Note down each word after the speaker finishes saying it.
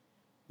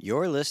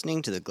You're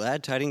listening to the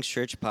Glad Tidings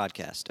Church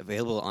podcast,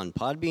 available on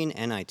Podbean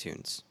and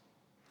iTunes.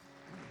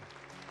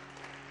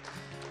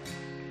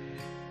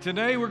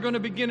 Today we're going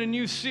to begin a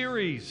new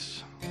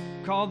series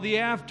called The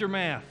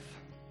Aftermath.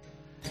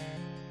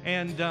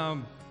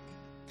 And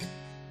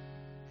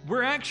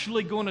we're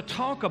actually going to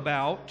talk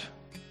about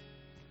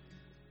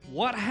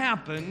what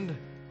happened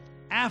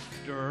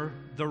after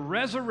the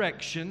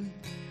resurrection.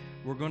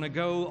 We're going to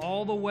go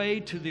all the way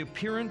to the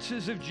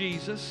appearances of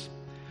Jesus.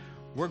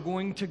 We're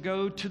going to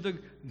go to the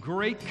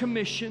Great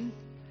Commission.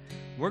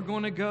 We're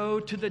going to go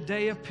to the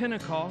day of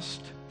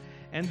Pentecost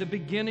and the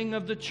beginning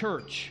of the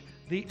church,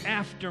 the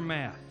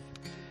aftermath.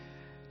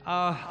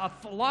 A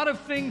lot of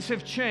things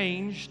have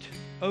changed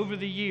over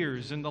the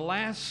years. In the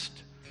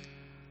last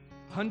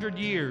 100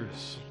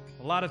 years,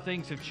 a lot of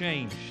things have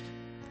changed.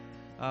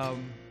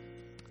 When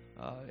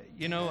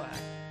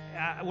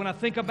I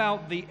think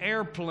about the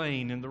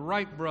airplane and the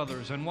Wright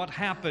brothers and what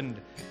happened,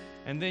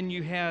 and then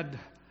you had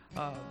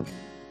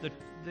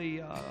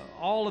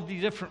all of the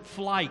different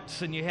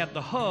flights, and you had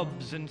the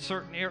hubs in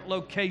certain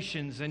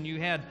locations, and you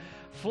had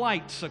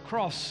flights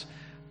across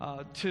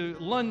to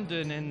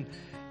London, and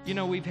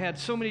we've had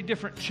so many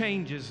different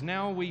changes.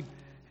 Now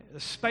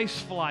space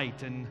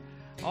flight and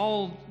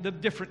all the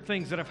different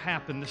things that have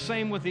happened. The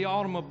same with the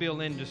automobile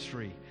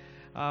industry.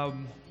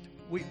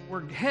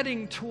 We're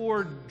heading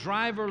toward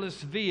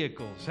driverless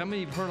vehicles. How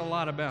many of you have heard a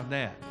lot about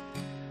that?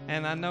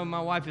 And I know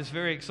my wife is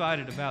very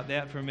excited about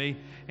that for me.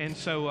 And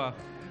so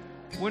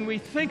when we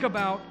think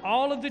about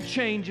all of the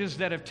changes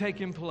that have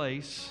taken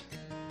place,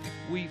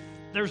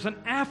 there's an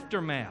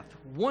aftermath.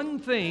 One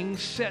thing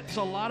sets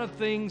a lot of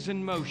things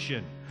in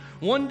motion.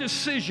 One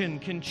decision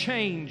can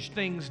change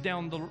things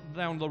down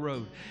the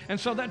road. And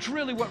so that's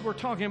really what we're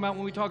talking about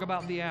when we talk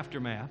about the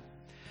aftermath.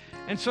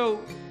 And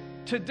so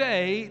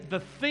today, the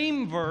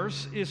theme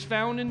verse is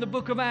found in the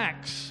book of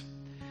Acts.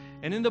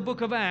 And in the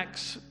book of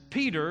Acts,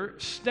 Peter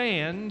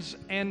stands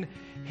and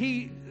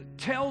he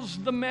tells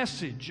the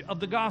message of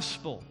the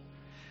gospel.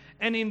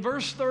 And in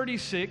verse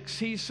 36,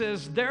 he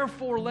says,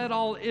 "Therefore let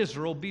all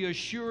Israel be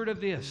assured of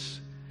this.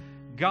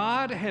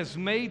 God has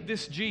made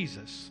this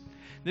Jesus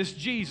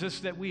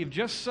that we have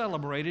just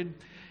celebrated,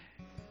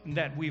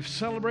 that we've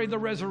celebrated the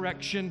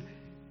resurrection.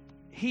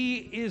 He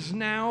is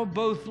now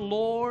both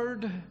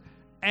Lord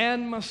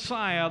and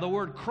Messiah." The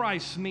word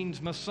Christ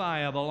means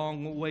Messiah, the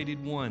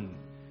long-awaited one.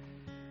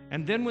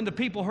 And then when the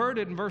people heard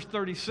it in verse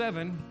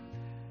 37,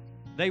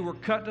 they were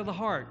cut to the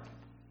heart.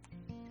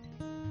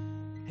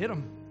 Hit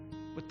them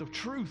with the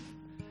truth.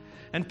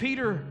 And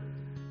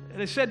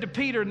they said to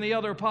Peter and the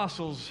other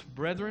apostles,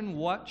 "Brethren,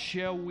 what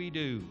shall we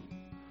do?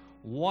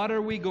 What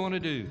are we going to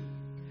do?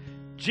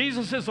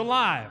 Jesus is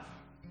alive.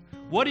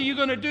 What are you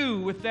going to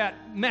do with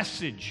that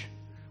message?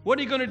 What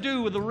are you going to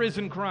do with the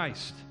risen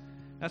Christ?"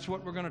 That's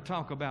what we're going to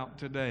talk about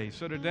today.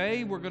 So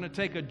today we're going to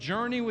take a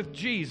journey with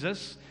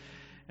Jesus,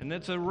 and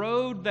it's a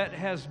road that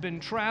has been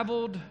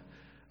traveled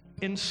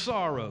in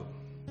sorrow.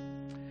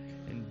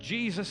 And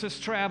Jesus is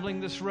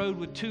traveling this road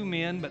with two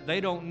men, but they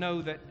don't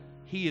know that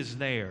he is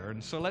there.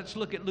 And so let's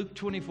look at Luke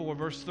 24,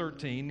 verse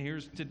 13.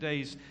 Here's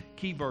today's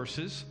key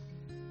verses.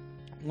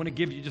 I want to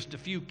give you just a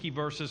few key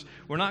verses.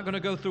 We're not going to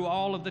go through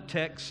all of the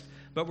text,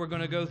 but we're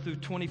going to go through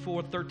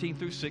 24, 13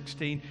 through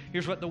 16.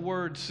 Here's what the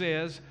Word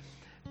says.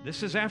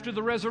 This is after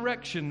the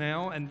resurrection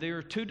now, and there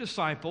are two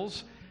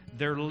disciples.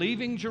 They're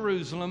leaving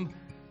Jerusalem.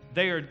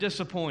 They are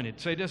disappointed.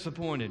 Say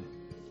disappointed.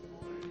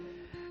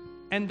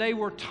 And they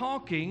were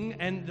talking,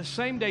 and the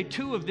same day,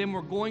 two of them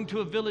were going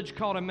to a village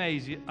called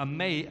Emmaus.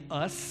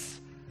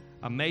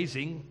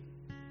 Amazing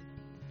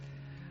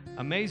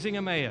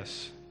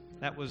Emmaus.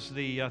 That was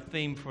the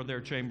theme for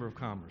their Chamber of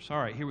Commerce. All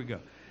right, here we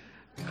go.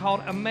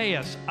 Called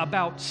Emmaus,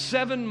 about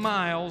 7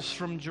 miles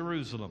from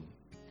Jerusalem.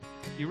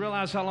 You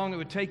realize how long it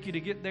would take you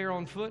to get there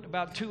on foot?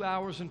 About 2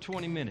 hours and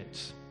 20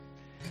 minutes.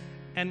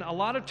 And a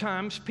lot of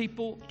times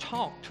people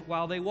talked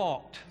while they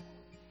walked.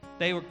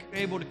 They were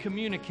able to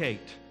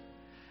communicate.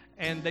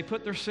 And they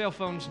put their cell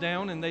phones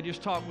down and they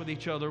just talked with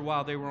each other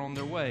while they were on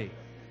their way.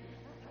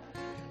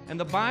 And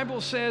the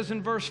Bible says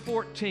in verse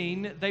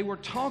 14, they were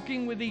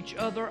talking with each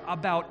other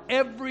about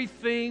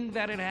everything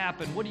that had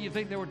happened. What do you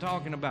think they were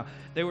talking about?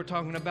 They were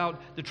talking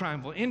about the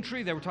triumphal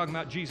entry. They were talking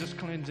about Jesus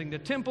cleansing the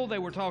temple. They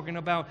were talking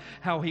about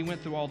how he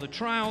went through all the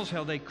trials,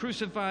 how they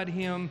crucified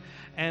him.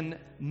 And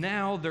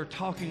now they're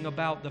talking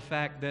about the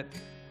fact that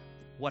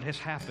what has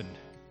happened.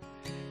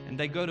 And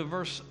they go to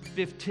verse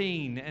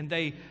 15, and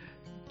they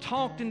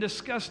talked and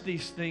discussed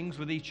these things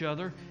with each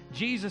other.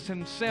 Jesus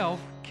himself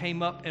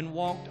came up and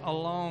walked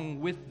along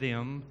with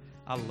them.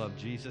 I love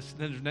Jesus.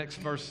 Then the next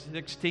verse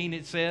 16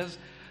 it says,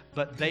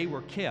 "But they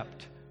were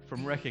kept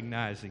from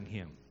recognizing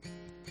him."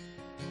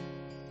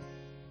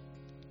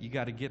 You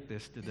got to get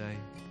this today.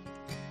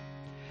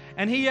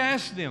 And he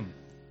asked them,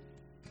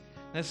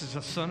 this is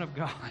the Son of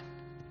God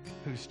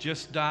who's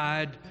just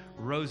died,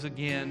 rose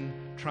again,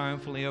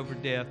 triumphantly over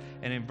death.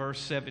 And in verse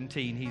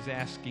 17, he's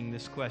asking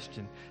this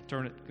question.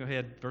 Go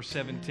ahead, verse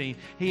 17.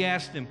 He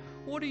asked them,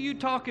 "What are you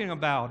talking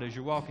about as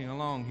you're walking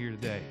along here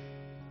today?"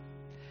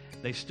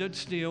 They stood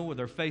still with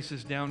their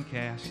faces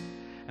downcast,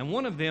 and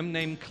one of them,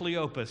 named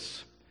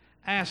Cleopas,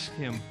 asked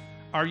him,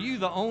 "Are you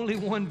the only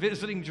one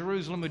visiting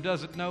Jerusalem who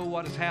doesn't know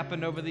what has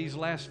happened over these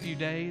last few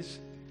days?"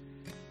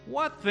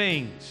 "What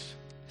things?"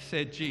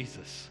 said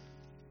Jesus.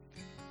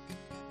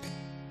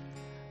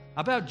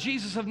 "About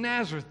Jesus of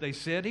Nazareth," they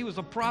said. "He was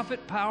a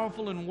prophet,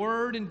 powerful in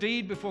word and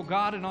deed before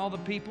God and all the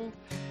people.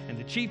 And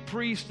the chief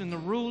priests and the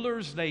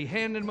rulers, they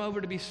handed him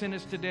over to be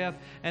sentenced to death,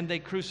 and they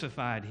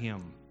crucified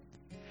him.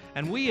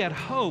 And we had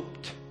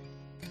hoped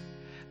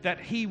that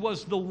he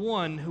was the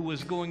one who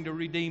was going to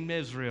redeem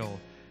Israel.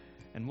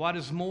 And what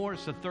is more,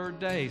 it's the third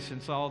day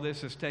since all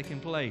this has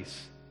taken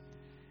place.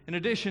 In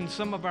addition,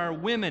 some of our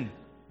women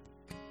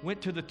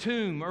went to the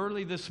tomb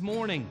early this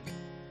morning,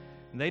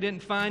 and they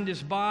didn't find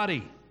his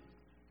body.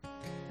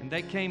 And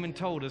they came and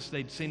told us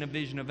they'd seen a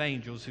vision of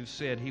angels who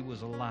said he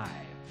was alive."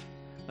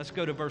 Let's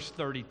go to verse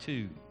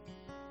 32.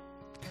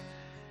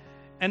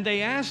 "And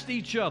they asked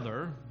each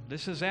other,"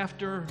 this is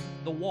after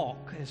the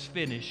walk is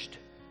finished,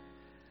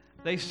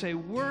 they say,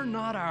 "Were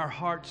not our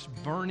hearts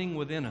burning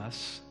within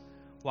us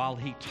while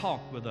he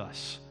talked with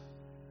us?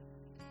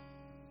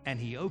 And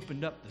he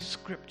opened up the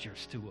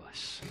scriptures to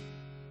us."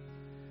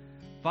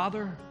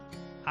 Father,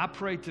 I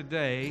pray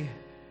today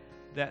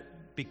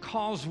that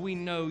because we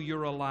know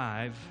you're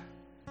alive,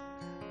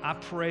 I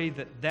pray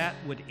that that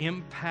would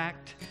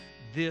impact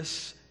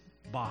this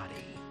body.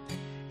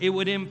 It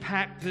would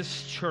impact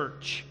this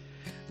church.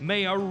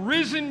 May a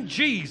risen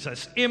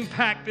Jesus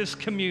impact this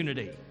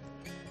community.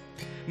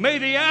 May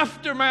the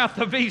aftermath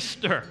of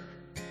Easter,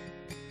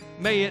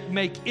 may it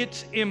make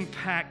its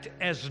impact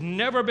as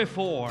never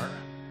before.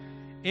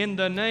 In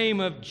the name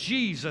of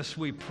Jesus,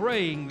 we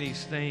praying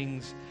these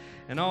things.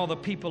 And all the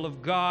people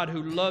of God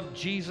who loved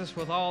Jesus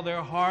with all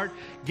their heart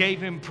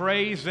gave him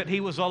praise that he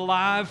was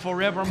alive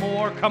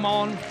forevermore. Come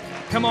on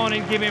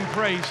and give him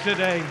praise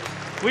today.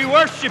 We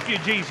worship you,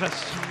 Jesus.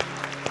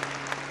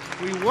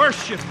 We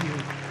worship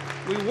you.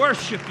 We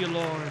worship you,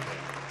 Lord.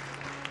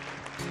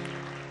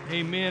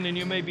 Amen. And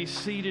you may be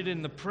seated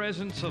in the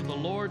presence of the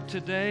Lord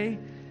today.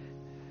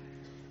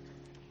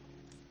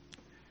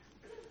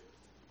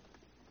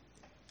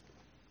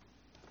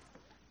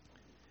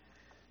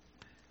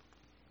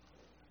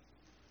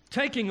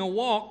 Taking a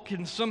walk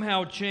can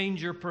somehow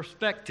change your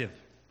perspective.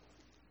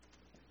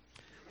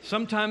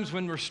 Sometimes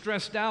when we're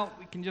stressed out,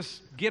 we can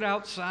just get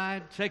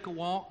outside, take a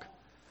walk,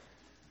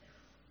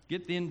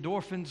 get the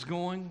endorphins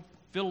going,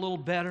 feel a little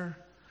better,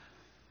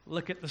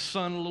 look at the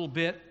sun a little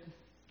bit,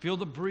 feel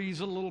the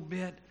breeze a little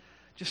bit.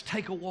 Just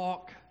take a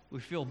walk,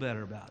 we feel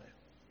better about it.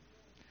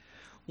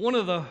 One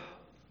of the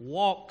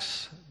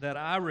walks that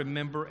I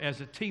remember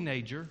as a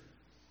teenager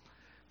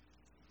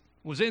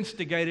was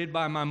instigated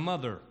by my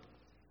mother.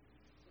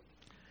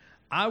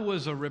 I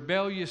was a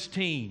rebellious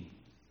teen.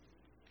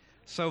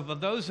 So for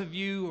those of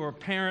you who are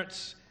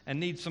parents and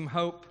need some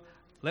hope,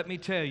 let me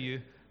tell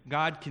you,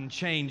 God can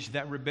change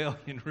that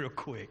rebellion real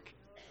quick.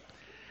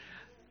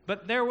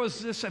 But there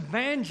was this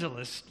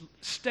evangelist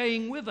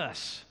staying with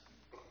us.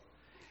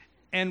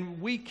 And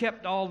we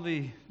kept all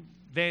the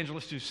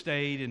evangelists who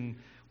stayed and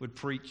would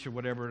preach or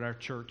whatever at our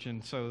church.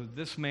 And so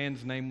this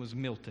man's name was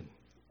Milton.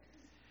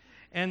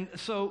 And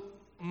so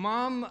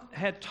Mom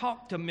had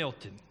talked to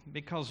Milton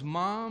because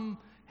Mom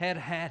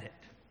had it.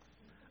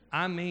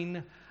 I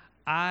mean,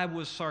 I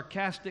was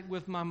sarcastic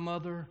with my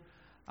mother.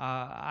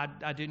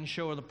 I didn't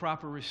show her the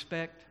proper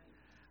respect.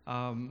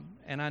 And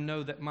I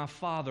know that my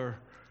father,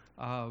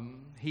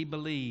 he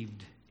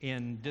believed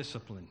in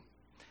discipline.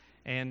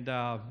 And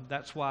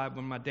that's why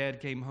when my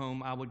dad came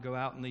home, I would go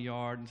out in the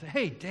yard and say,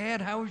 "Hey,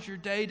 Dad, how was your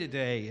day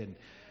today?"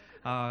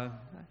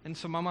 And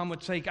so my mom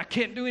would say, "I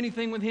can't do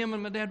anything with him."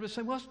 And my dad would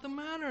say, "What's the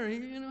matter?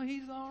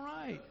 He's all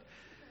right."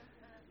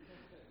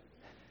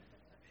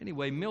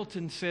 Anyway,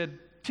 Milton said,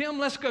 "Tim,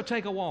 let's go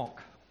take a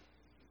walk."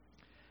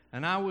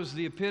 And I was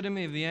the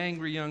epitome of the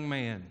angry young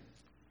man.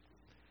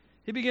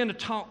 He began to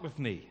talk with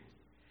me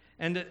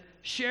and to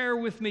share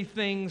with me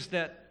things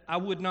that I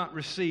would not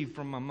receive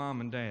from my mom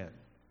and dad.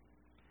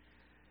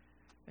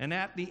 And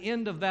at the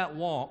end of that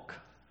walk,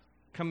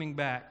 coming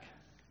back,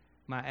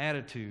 my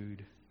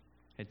attitude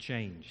had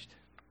changed.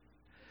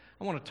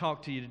 I want to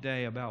talk to you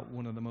today about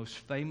one of the most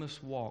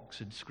famous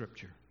walks in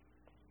Scripture.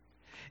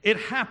 It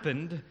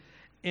happened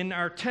in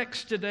our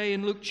text today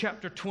in Luke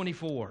chapter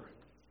 24.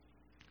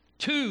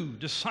 Two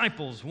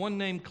disciples, one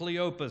named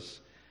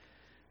Cleopas,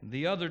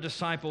 the other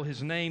disciple,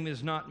 his name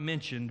is not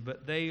mentioned,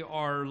 but they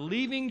are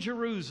leaving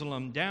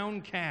Jerusalem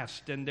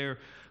downcast, and they're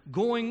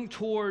going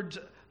towards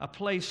a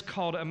place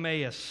called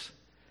Emmaus.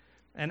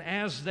 And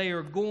as they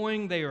are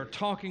going, they are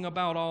talking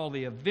about all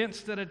the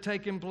events that had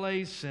taken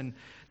place. And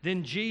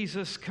then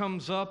Jesus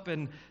comes up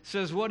and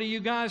says, "What are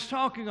you guys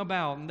talking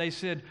about?" And they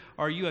said,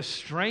 "Are you a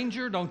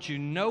stranger? Don't you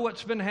know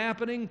what's been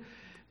happening?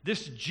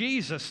 This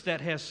Jesus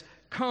that has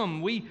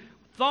come, we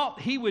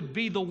thought he would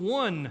be the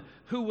one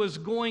who was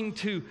going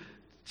to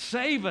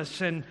save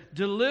us and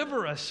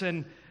deliver us.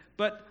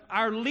 But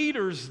our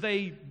leaders,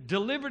 they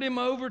delivered him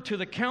over to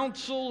the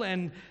council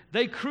and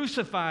they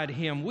crucified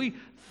him. We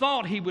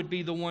thought he would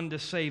be the one to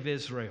save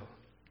Israel."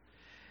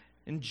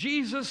 And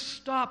Jesus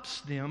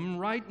stops them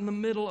right in the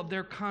middle of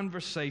their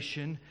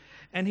conversation,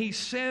 and he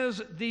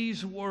says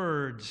these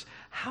words,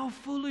 "How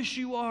foolish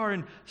you are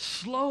and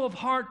slow of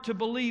heart to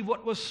believe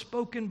what was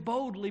spoken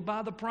boldly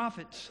by the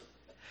prophets."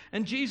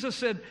 And Jesus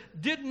said,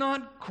 "Did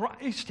not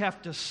Christ have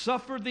to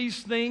suffer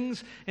these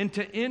things and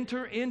to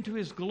enter into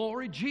his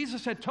glory?"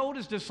 Jesus had told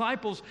his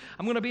disciples,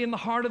 "I'm going to be in the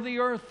heart of the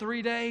earth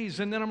 3 days,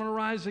 and then I'm going to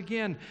rise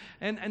again.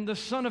 And the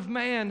Son of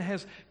Man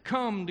has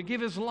come to give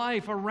his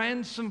life a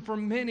ransom for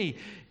many."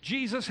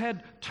 Jesus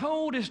had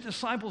told his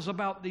disciples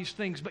about these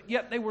things, but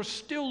yet they were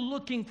still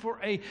looking for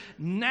a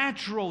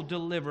natural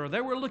deliverer.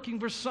 They were looking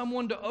for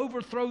someone to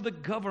overthrow the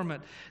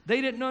government. They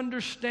didn't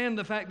understand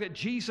the fact that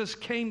Jesus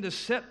came to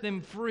set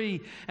them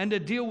free and to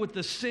deal with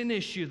the sin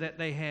issue that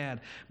they had.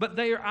 But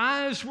their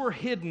eyes were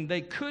hidden. They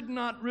could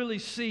not really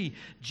see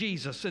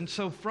Jesus. And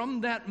so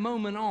from that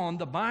moment on,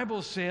 the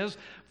Bible says,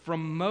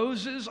 from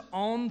Moses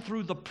on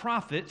through the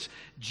prophets,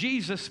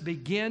 Jesus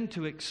began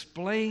to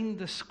explain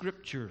the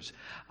Scriptures.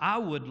 I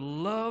would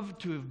love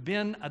to have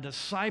been a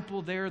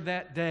disciple there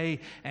that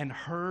day and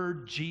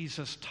heard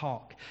Jesus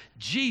talk.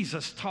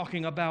 Jesus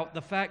talking about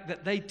the fact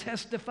that they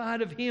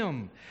testified of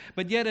him.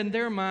 But yet in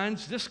their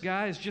minds, this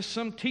guy is just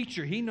some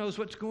teacher. He knows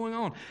what's going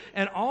on.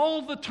 And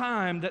all the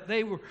time that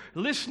they were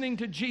listening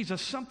to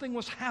Jesus, something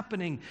was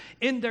happening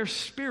in their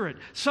spirit.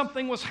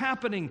 Something was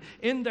happening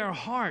in their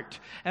heart.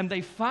 And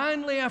they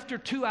finally, after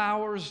 2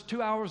 hours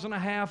and a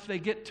half, they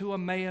get to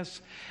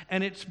Emmaus,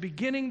 and it's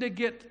beginning to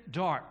get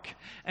dark.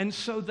 And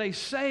so they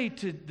say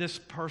to this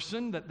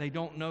person that they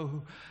don't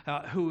know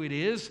who it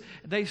is,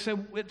 they say,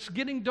 "It's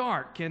getting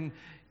dark, and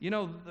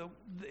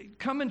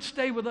come and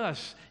stay with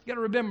us." You got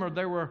to remember,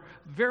 there were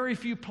very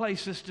few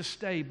places to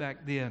stay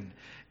back then,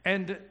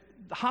 and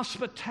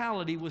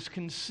hospitality was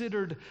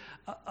considered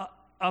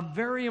a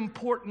very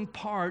important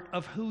part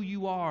of who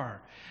you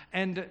are.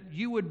 And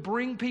you would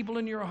bring people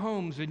in your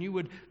homes and you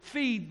would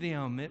feed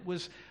them. It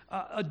was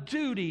a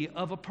duty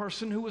of a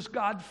person who was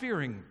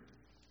God-fearing.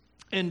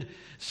 And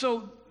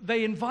so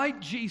they invite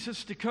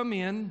Jesus to come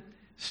in,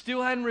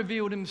 still hadn't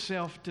revealed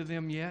himself to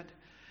them yet.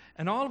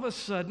 And all of a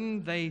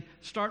sudden, they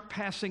start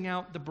passing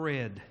out the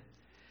bread.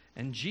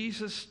 And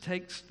Jesus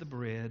takes the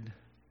bread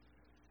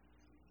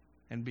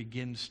and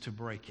begins to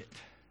break it.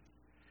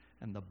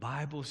 And the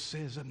Bible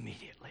says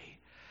immediately,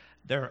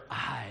 their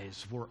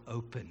eyes were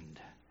opened.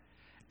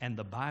 And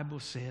the Bible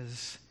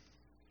says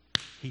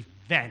he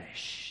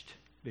vanished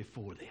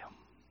before them.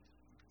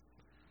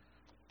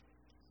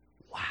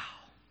 Wow.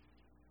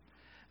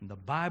 And the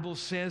Bible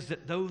says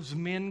that those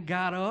men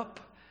got up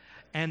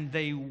and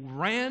they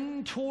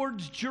ran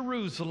towards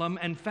Jerusalem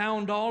and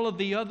found all of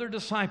the other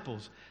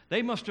disciples.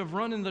 They must have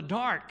run in the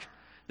dark.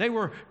 They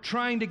were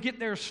trying to get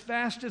there as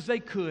fast as they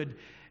could,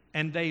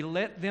 and they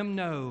let them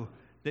know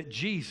that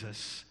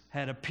Jesus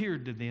had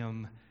appeared to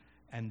them.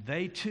 And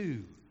they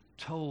too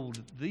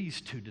told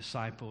these 2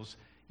 disciples,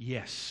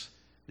 yes,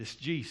 this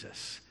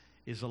Jesus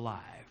is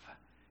alive.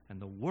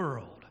 And the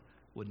world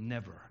would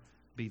never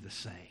be the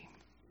same.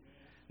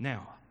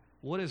 Now,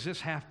 what does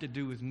this have to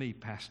do with me,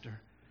 Pastor?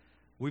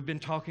 We've been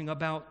talking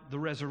about the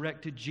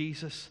resurrected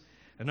Jesus.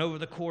 And over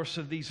the course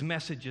of these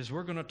messages,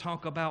 we're going to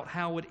talk about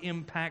how it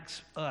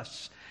impacts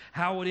us,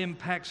 how it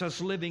impacts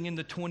us living in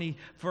the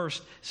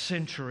 21st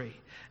century.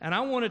 And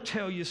I want to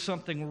tell you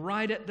something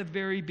right at the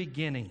very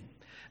beginning.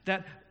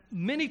 That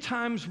many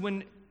times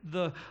when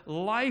the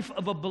life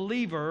of a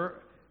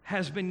believer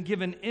has been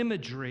given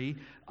imagery,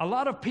 a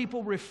lot of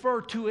people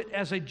refer to it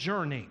as a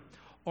journey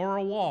or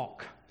a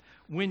walk.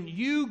 When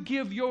you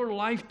give your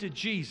life to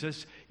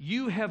Jesus,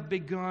 you have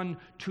begun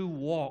to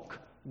walk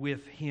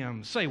with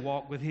him. Say,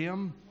 walk with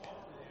him.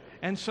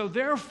 And so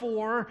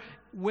therefore,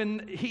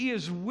 when he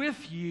is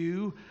with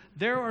you,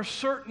 there are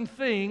certain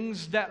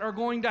things that are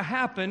going to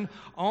happen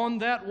on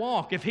that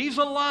walk. If he's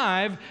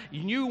alive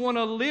and you want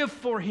to live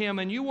for him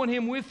and you want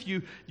him with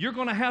you, you're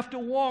going to have to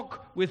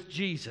walk with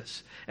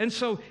Jesus. And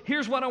so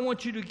here's what I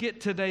want you to get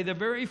today, the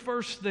very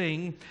first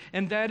thing,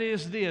 and that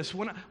is this.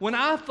 When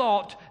I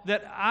thought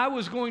that I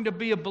was going to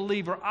be a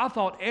believer, I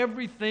thought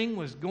everything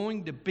was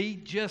going to be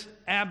just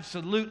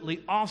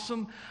absolutely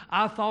awesome.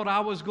 I thought I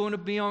was going to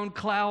be on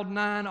cloud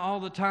 9 all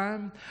the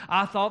time.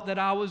 I thought that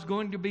I was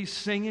going to be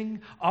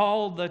singing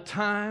all the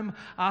time.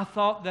 I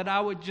thought that I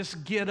would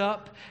just get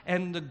up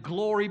and the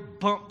glory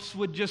bumps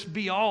would just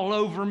be all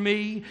over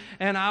me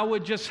and I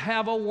would just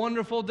have a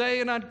wonderful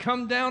day, and I'd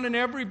come down and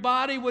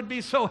everybody would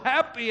be so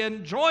happy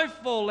and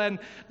joyful and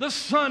the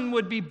sun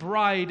would be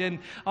bright and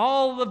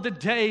all of the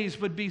days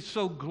would be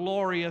so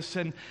glorious,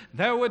 and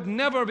there would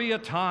never be a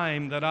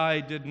time that I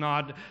did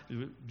not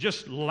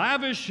just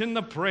lavish in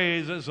the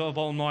praises of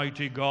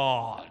Almighty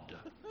God.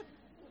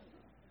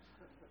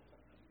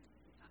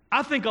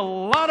 I think a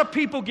lot of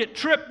people get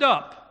tripped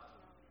up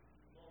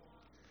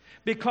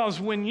because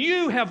when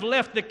you have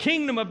left the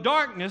kingdom of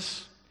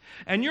darkness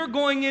and you're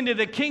going into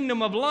the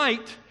kingdom of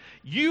light,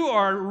 you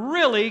are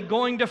really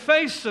going to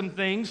face some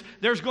things.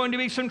 There's going to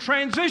be some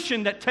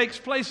transition that takes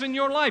place in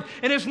your life,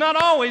 and it's not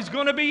always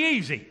going to be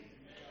easy.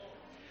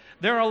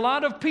 There are a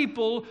lot of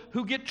people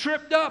who get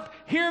tripped up.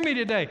 Hear me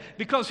today,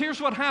 because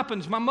here's what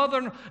happens. My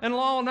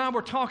mother-in-law and I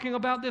were talking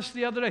about this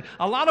the other day.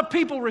 A lot of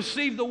people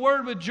receive the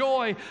word with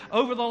joy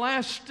over the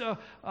last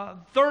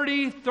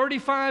 30,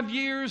 35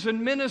 years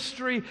in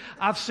ministry.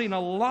 I've seen a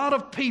lot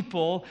of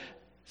people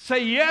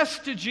say yes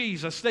to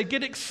Jesus. They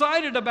get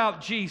excited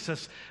about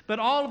Jesus. But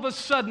all of a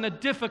sudden, a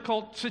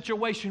difficult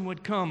situation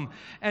would come.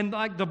 And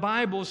like the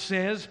Bible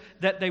says,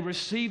 that they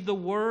receive the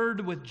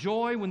word with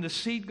joy when the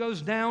seed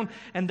goes down,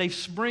 and they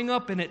spring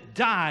up and it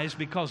dies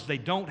because they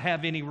don't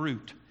have any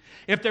root.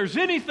 If there's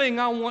anything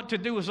I want to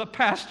do as a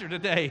pastor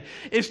today,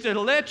 is to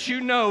let you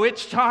know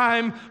it's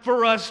time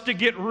for us to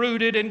get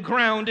rooted and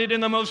grounded in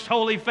the most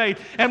holy faith.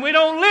 And we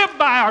don't live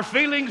by our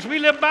feelings, we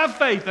live by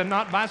faith and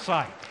not by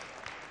sight.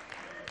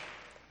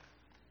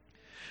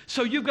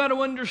 So you've got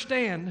to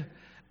understand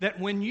that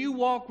when you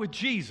walk with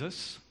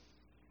Jesus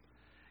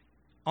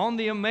on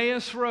the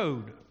Emmaus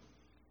Road,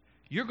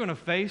 you're going to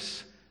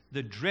face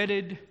the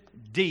dreaded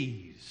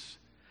D's.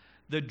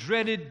 The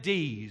dreaded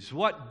D's.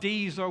 What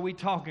D's are we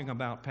talking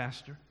about,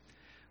 Pastor?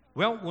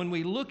 Well, when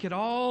we look at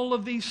all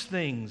of these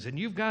things, and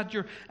you've got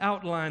your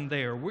outline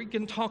there, we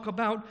can talk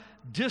about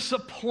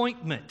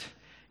disappointment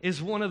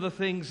is one of the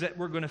things that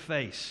we're going to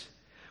face.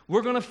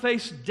 We're going to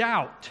face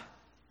doubt.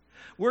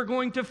 We're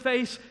going to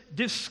face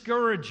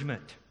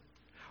discouragement.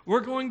 We're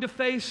going to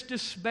face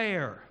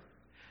despair.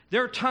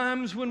 There are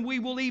times when we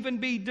will even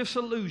be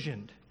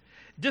disillusioned.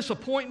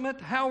 Disappointment,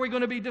 how are we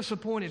going to be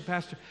disappointed,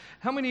 Pastor?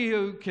 How many of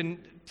you can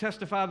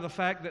testify to the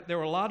fact that there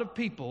were a lot of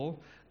people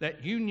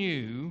that you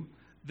knew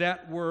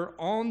that were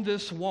on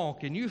this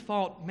walk and you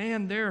thought,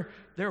 man, they're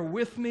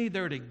with me,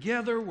 they're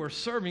together, we're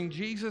serving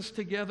Jesus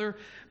together,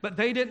 but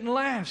they didn't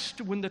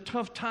last when the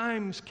tough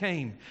times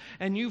came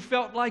and you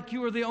felt like you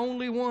were the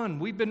only one.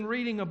 We've been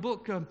reading a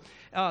book,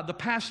 The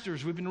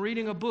Pastors, we've been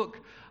reading a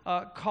book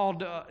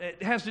called,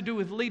 it has to do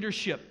with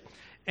leadership,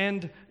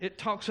 and it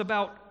talks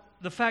about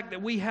the fact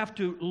that we have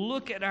to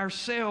look at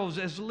ourselves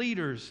as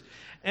leaders.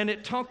 And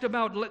it talked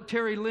about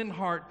Terry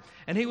Linhart,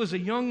 and he was a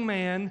young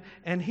man,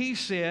 and he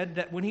said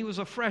that when he was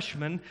a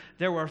freshman,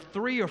 there were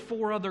 3 or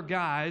 4 other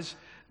guys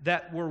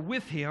that were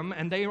with him,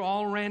 and they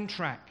all ran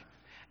track.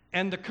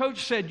 And the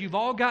coach said, you've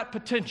all got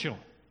potential.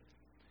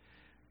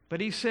 But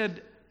he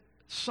said,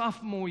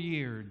 sophomore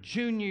year,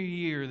 junior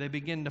year, they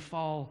begin to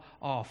fall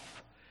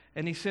off.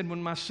 And he said,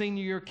 when my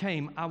senior year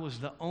came, I was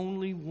the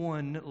only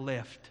one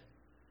left.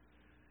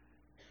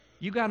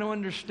 You got to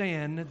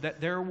understand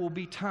that there will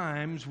be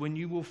times when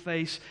you will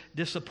face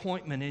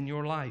disappointment in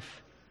your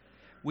life.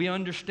 We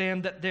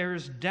understand that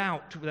there's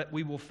doubt that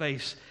we will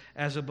face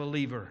as a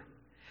believer.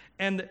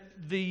 And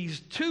these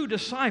 2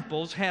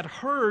 disciples had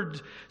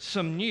heard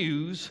some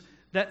news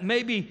that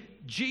maybe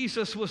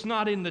Jesus was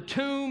not in the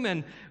tomb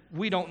and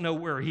we don't know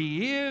where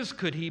he is.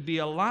 Could he be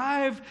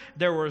alive?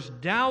 There was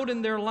doubt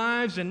in their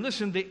lives. And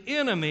listen, the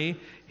enemy,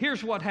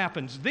 here's what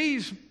happens.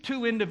 These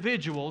 2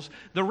 individuals,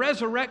 the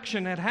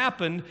resurrection had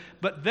happened,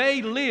 but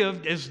they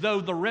lived as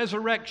though the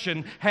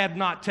resurrection had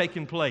not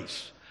taken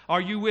place.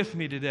 Are you with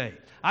me today?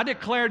 I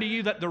declare to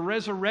you that the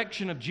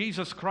resurrection of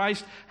Jesus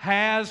Christ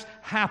has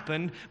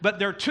happened, but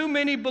there are too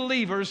many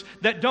believers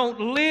that don't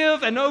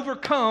live and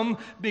overcome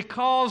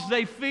because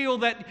they feel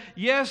that,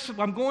 yes,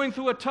 I'm going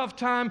through a tough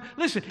time.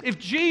 Listen, if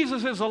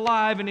Jesus is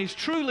alive and he's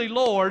truly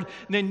Lord,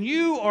 then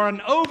you are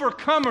an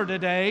overcomer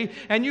today,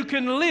 and you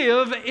can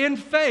live in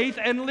faith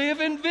and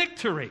live in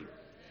victory.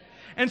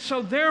 And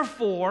so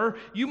therefore,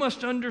 you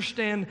must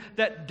understand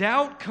that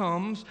doubt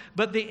comes,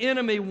 but the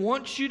enemy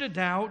wants you to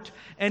doubt,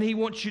 and he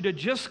wants you to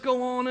just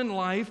go on in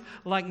life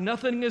like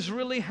nothing has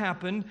really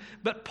happened.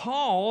 But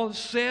Paul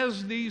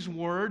says these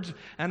words,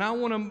 and I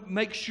want to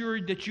make sure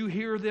that you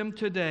hear them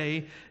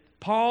today.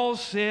 Paul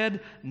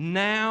said,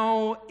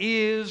 now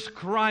is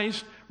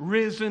Christ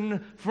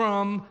risen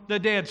from the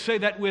dead. Say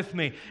that with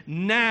me.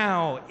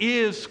 Now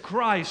is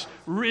Christ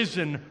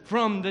risen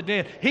from the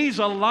dead. He's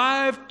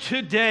alive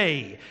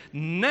today.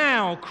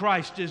 Now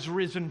Christ is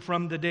risen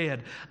from the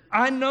dead.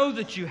 I know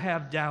that you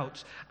have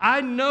doubts.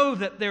 I know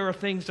that there are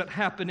things that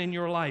happen in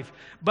your life.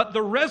 But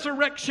the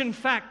resurrection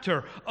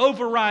factor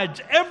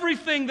overrides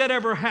everything that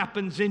ever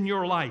happens in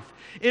your life.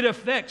 It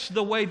affects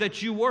the way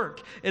that you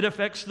work. It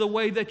affects the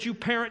way that you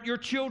parent your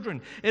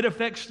children. It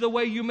affects the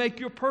way you make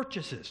your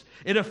purchases.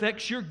 It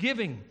affects your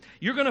giving.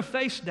 You're going to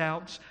face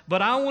doubts,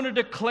 but I want to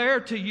declare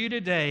to you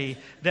today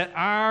that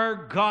our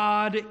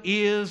God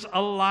is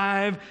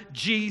alive.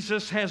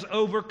 Jesus has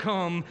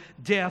overcome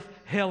death,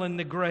 hell, and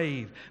the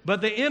grave.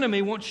 But the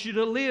enemy wants you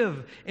to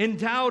live in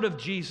doubt of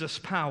Jesus'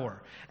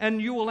 power. And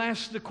you will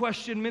ask the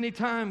question many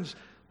times,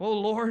 oh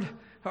Lord,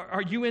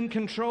 are you in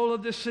control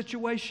of this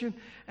situation?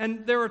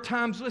 And there are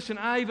times, listen,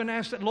 I even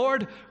ask that,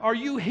 Lord, are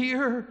you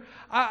here?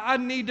 I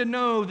need to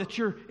know that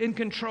you're in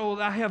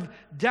control. I have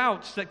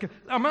doubts.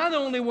 Am I the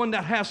only one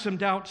that has some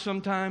doubts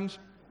sometimes?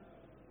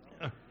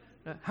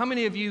 How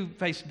many of you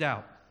face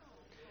doubt?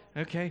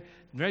 Okay.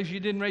 You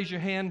didn't raise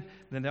your hand,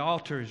 then the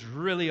altar is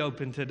really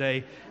open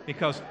today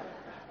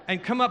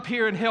and come up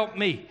here and help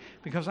me,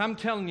 because I'm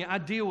telling you, I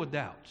deal with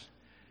doubts.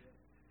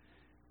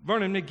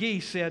 Vernon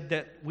McGee said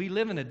that we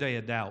live in a day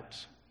of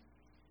doubts.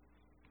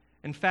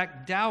 In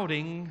fact,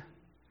 doubting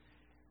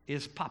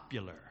is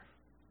popular.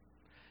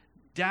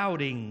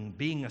 Doubting,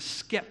 being a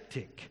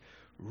skeptic,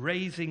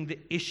 raising the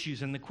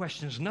issues and the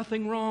questions.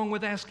 Nothing wrong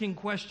with asking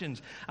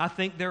questions. I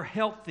think they're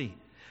healthy.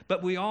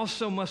 But we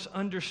also must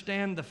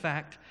understand the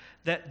fact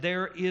that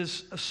there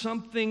is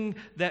something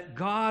that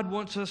God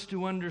wants us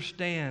to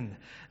understand,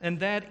 and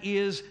that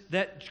is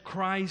that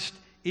Christ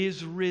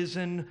is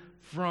risen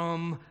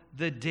from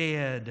the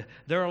dead.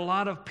 There are a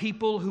lot of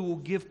people who will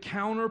give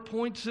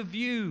counterpoints of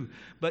view,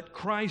 but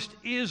Christ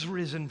is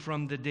risen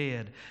from the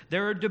dead.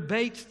 There are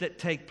debates that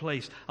take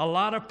place. A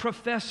lot of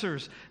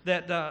professors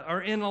that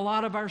are in a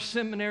lot of our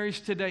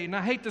seminaries today, and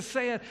I hate to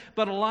say it,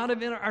 but a lot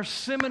of our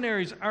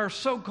seminaries, our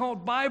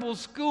so-called Bible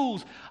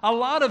schools, a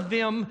lot of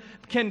them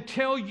can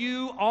tell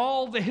you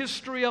all the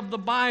history of the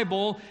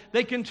Bible.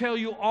 They can tell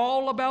you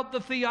all about the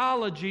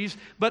theologies,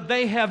 but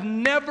they have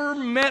never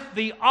met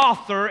the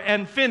author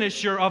and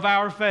finisher of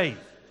our faith.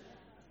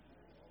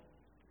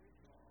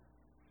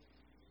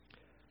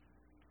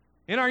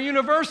 In our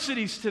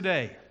universities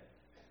today,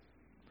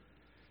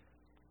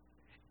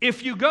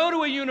 if you go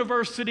to a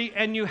university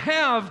and you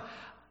have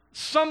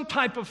some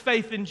type of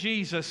faith in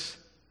Jesus,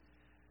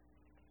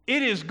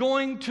 it is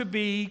going to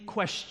be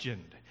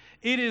questioned.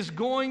 It is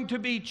going to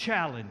be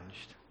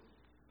challenged.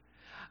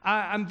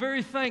 I'm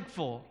very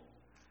thankful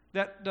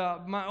that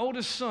my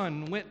oldest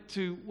son went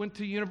to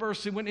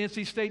university, went to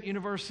NC State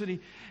University,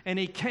 and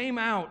he came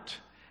out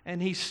and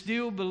he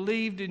still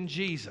believed in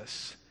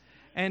Jesus.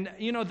 And,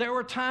 you know, there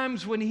were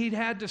times when he'd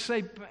had to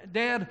say,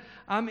 Dad,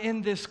 I'm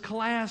in this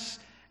class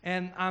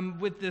and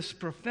I'm with this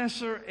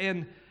professor,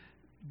 and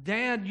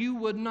Dad, you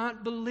would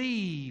not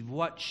believe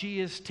what she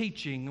is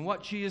teaching and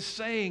what she is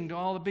saying to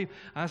all the people.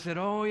 I said,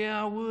 oh,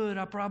 yeah, I would.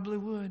 I probably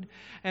would.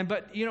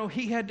 But, you know,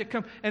 he had to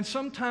come. And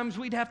sometimes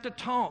we'd have to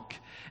talk,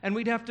 and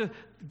we'd have to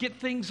get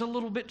things a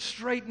little bit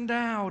straightened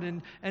out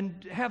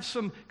and have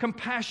some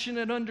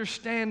compassionate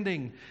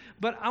understanding.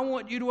 But I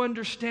want you to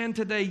understand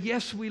today,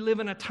 yes, we live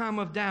in a time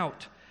of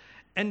doubt.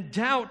 And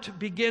doubt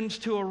begins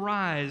to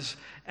arise.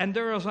 And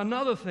there is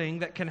another thing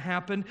that can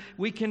happen.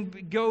 We can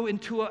go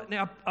into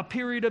a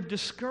period of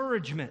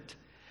discouragement.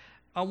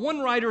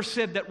 One writer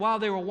said that while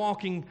they were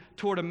walking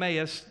toward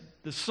Emmaus,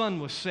 the sun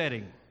was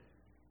setting.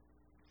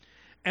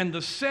 And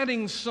the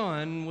setting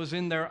sun was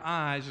in their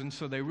eyes, and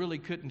so they really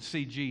couldn't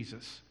see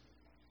Jesus.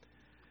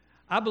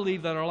 I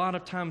believe that a lot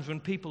of times when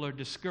people are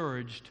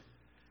discouraged,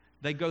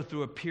 they go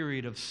through a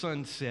period of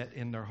sunset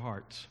in their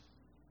hearts.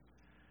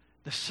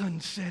 The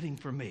sun's setting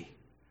for me.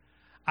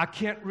 I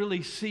can't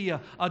really see a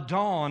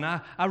dawn.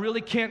 I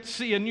really can't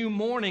see a new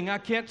morning. I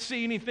can't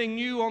see anything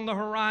new on the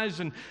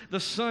horizon. The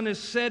sun is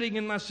setting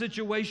in my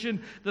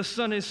situation. The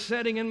sun is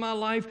setting in my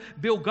life.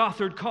 Bill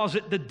Gothard calls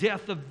it the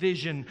death of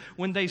vision,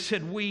 when they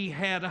said we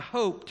had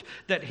hoped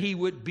that he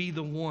would be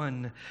the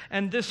one.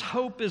 And this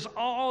hope is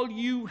all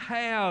you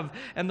have.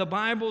 And the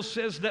Bible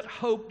says that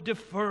hope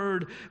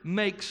deferred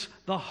makes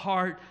the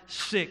heart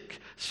sick.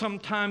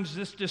 Sometimes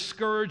this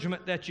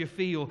discouragement that you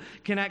feel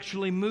can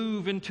actually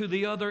move into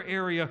the other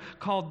area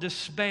called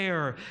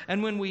despair.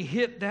 And when we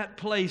hit that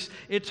place,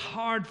 it's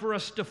hard for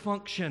us to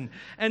function.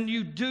 And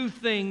you do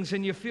things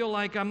and you feel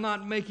like I'm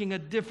not making a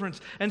difference.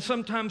 And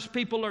sometimes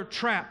people are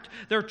trapped.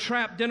 They're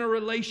trapped in a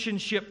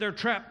relationship. They're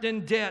trapped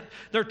in debt.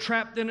 They're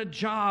trapped in a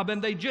job,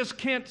 and they just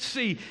can't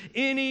see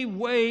any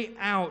way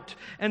out.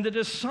 And the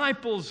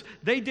disciples,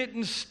 they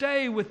didn't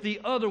stay with the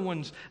other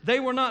ones. They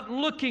were not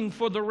looking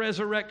for the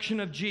resurrection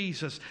of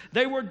Jesus.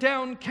 They were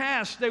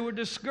downcast. They were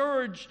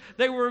discouraged.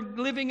 They were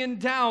living in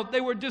doubt.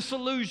 They were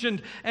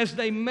disillusioned as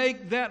they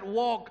make that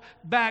walk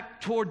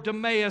back toward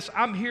Emmaus.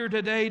 I'm here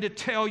today to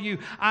tell you,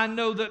 I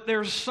know that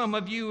there's some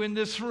of you in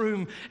this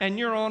room, and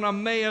you're on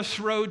Emmaus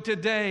Road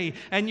today,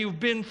 and you've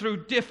been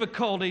through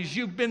difficulties.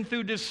 You've been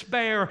through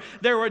despair.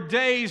 There were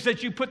days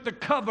that you put the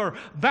cover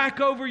back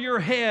over your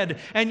head,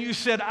 and you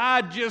said,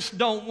 I just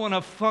don't want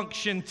to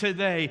function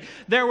today.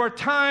 There were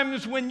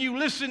times when you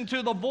listened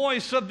to the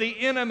voice of the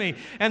enemy,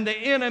 and the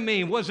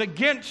enemy was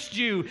against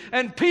you,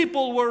 and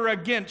people were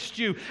against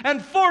you,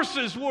 and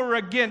forces were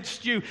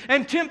against you,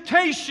 and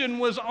temptation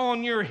was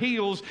on your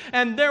heels,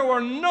 and there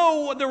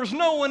was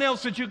no one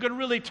else that you could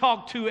really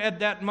talk to at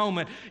that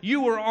moment.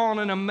 You were on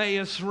an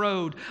Emmaus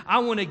Road. I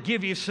want to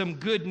give you some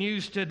good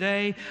news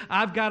today.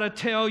 I've got to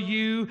tell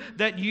you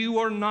that you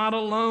are not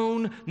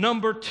alone.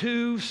 Number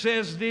 2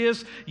 says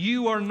this: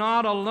 you are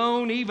not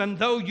alone. Even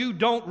though you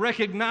don't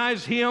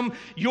recognize Him,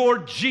 your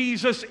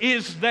Jesus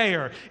is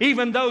there.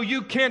 Even though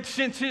you can't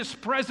sense His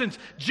presence,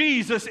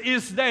 Jesus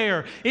is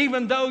there.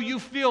 Even though you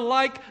feel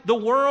like the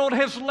world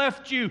has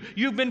left you,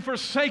 you've been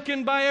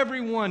forsaken by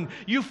everyone,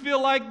 you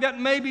feel like that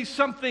maybe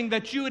something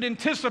that you had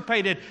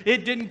anticipated,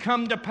 it didn't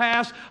come to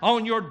pass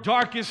on your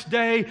darkest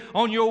day,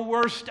 on your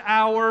worst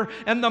hour,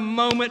 and the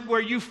moment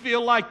where you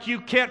feel like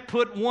you can't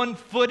put one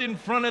foot in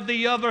front of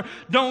the other,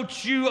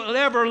 don't you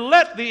ever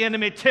let the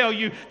enemy tell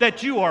you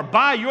that you are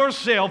by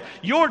yourself.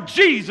 Your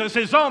Jesus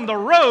is on the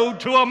road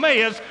to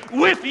Emmaus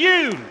with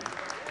you.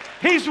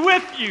 He's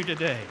with you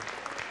today.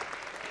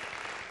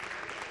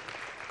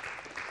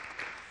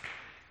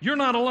 You're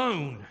not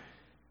alone.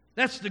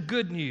 That's the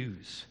good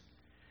news.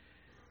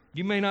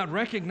 You may not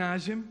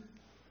recognize him.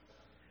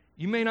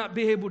 You may not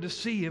be able to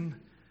see him,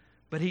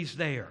 but he's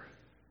there.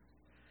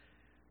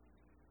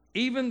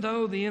 Even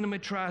though the enemy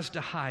tries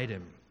to hide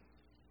him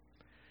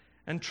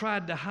and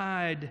tried to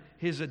hide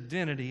his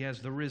identity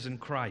as the risen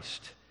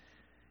Christ,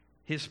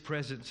 his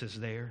presence is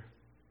there,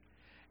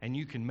 and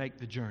you can make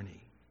the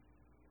journey.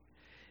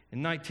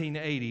 In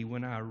 1980,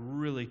 when I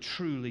really,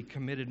 truly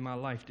committed my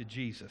life to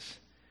Jesus,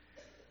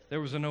 there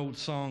was an old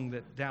song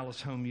that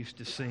Dallas Home used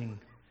to sing.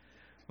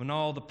 When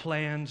all the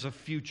plans of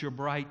future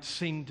bright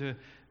seem to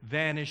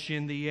vanish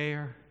in the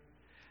air,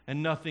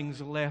 and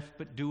nothing's left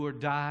but do or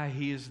die,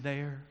 he is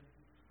there.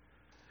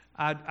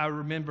 I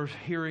remember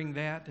hearing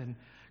that and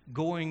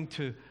going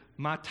to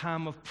my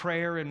time of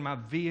prayer in my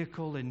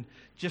vehicle and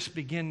just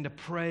begin to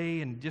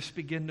pray and just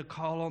begin to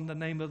call on the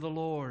name of the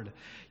Lord.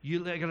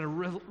 You're going to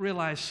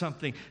realize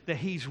something, that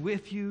he's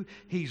with you.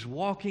 He's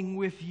walking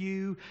with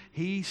you.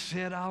 He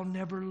said, I'll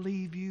never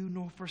leave you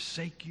nor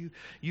forsake you.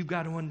 You've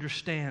got to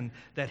understand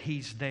that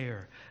he's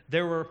there.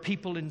 There were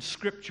people in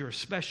Scripture,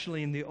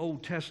 especially in the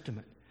Old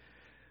Testament,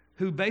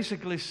 who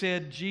basically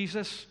said,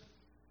 Jesus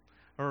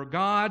or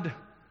God,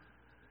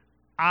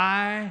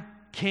 I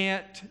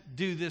can't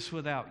do this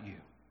without you.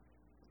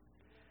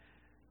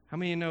 How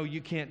many of you know you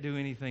can't do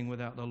anything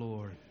without the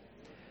Lord?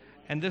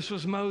 And this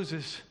was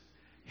Moses.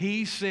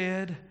 He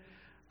said,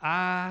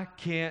 I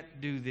can't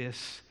do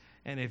this,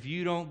 and if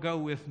you don't go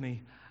with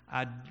me,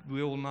 I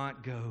will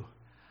not go.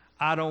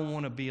 I don't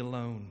want to be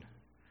alone.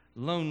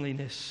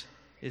 Loneliness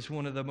is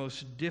one of the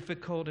most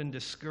difficult and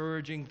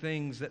discouraging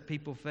things that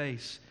people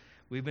face.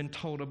 We've been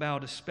told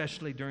about,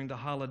 especially during the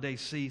holiday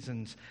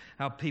seasons,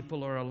 how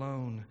people are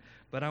alone.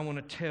 But I want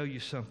to tell you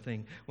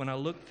something. When I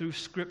look through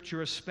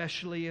Scripture,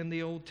 especially in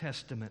the Old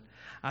Testament,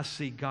 I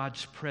see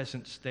God's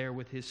presence there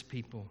with his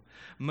people.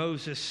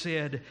 Moses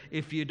said,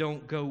 if you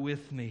don't go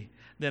with me,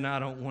 then I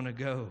don't want to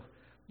go.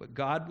 But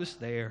God was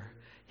there.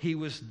 He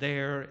was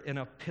there in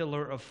a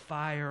pillar of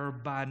fire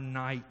by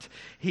night.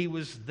 He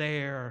was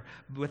there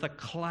with a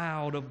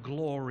cloud of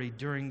glory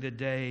during the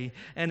day,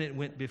 and it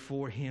went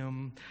before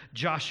him.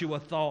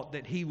 Joshua thought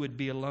that he would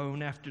be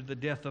alone after the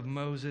death of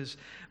Moses,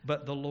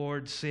 but the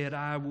Lord said,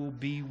 I will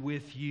be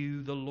with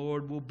you. The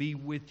Lord will be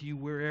with you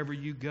wherever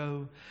you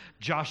go.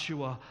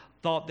 Joshua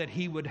thought that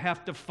he would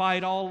have to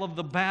fight all of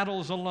the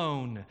battles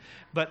alone.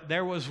 But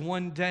there was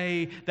one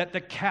day that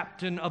the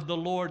captain of the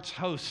Lord's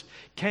host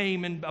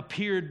came and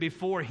appeared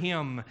before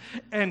him,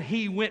 and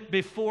he went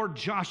before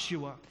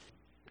Joshua.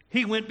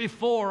 He went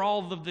before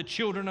all of the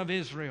children of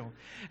Israel,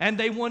 and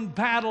they won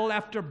battle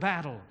after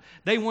battle.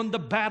 They won the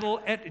battle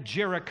at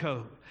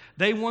Jericho.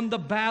 They won the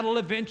battle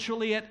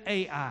eventually at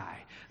Ai.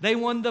 They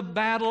won the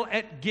battle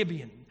at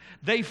Gibeon.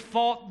 They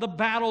fought the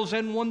battles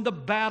and won the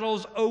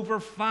battles over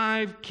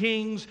 5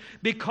 kings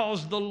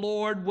because the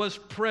Lord was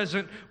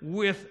present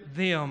with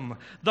them.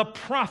 The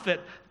prophet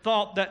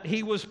thought that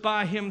he was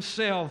by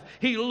himself.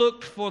 He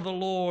looked for the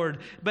Lord,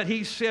 but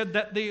he said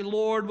that the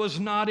Lord was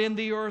not in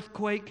the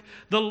earthquake.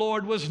 The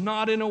Lord was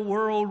not in a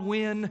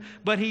whirlwind,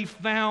 but he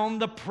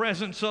found the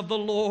presence of the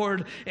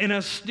Lord in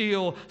a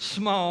still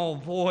small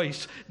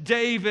voice.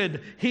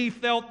 David, he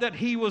felt that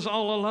he was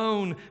all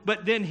alone,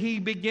 but then he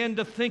began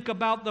to think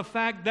about the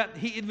fact that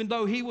even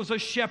though he was a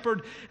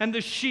shepherd and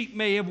the sheep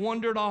may have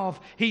wandered off,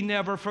 he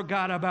never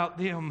forgot about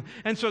them.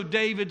 And so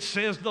David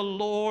says, the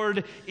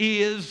Lord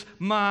is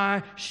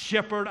my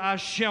shepherd, I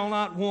shall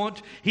not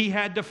want. He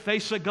had to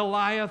face a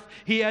Goliath.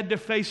 He had to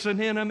face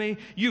an enemy.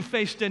 You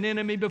faced an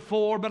enemy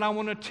before, but I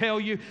want to tell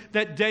you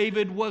that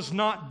David was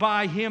not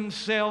by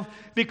himself,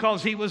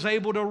 because he was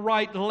able to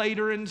write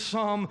later in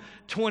Psalm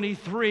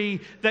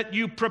 23 that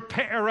you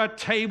prepare a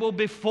table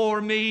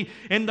before me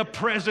in the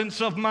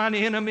presence of mine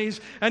enemies.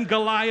 And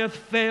Goliath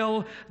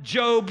fell.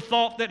 Job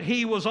thought that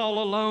he was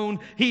all alone.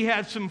 He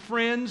had some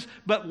friends,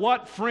 but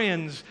what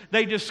friends?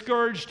 They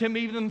discouraged him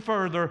even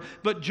further.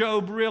 But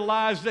Job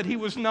realized that he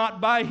was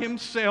not by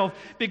himself,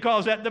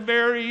 because at the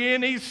very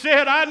end he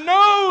said, I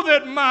know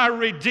that my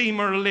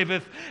Redeemer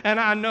liveth,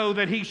 and I know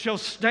that he shall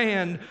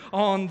stand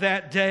on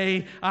that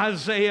day.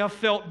 Isaiah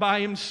felt by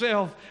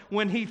himself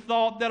when he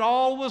thought that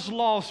all was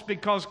lost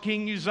because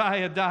King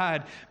Uzziah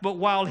died. But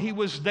while he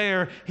was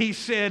there, he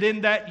said,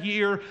 in that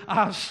year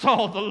I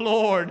saw the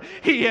Lord.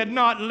 He had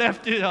not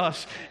left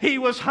us. He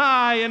was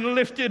high and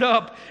lifted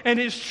up, and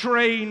his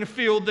train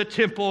filled the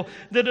temple.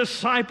 The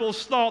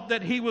disciples thought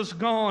that he was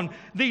gone.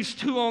 These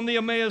two on the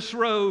Emmaus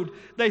Road,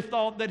 they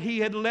thought that he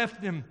had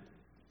left them.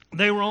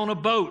 They were on a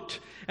boat,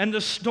 and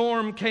the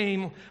storm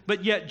came,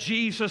 but yet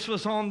Jesus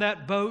was on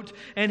that boat,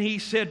 and he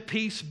said,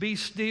 peace, be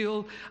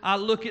still. I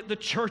look at the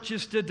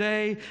churches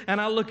today,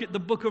 and I look at the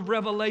book of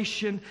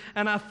Revelation,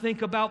 and I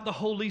think about the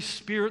Holy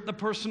Spirit, the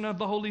person of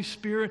the Holy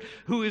Spirit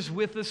who is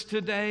with us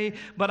today.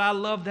 But I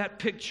love that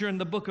picture in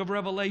the book of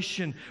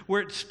Revelation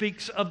where it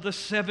speaks of the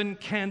 7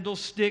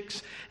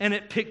 candlesticks, and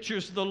it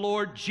pictures the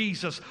Lord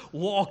Jesus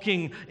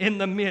walking in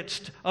the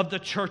midst of the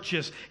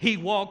churches. He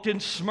walked in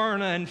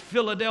Smyrna and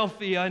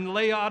Philadelphia and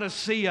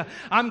Laodicea.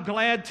 I'm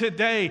glad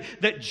today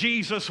that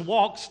Jesus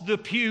walks the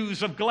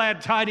pews of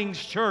Glad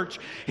Tidings Church.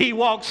 He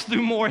walks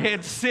through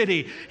Morehead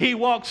City. He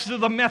walks through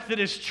the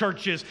Methodist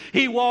churches.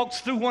 He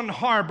walks through One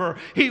Harbor.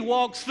 He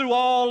walks through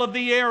all of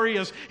the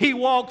areas. He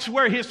walks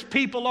where His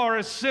people are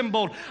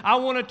assembled. I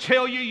want to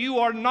tell you, you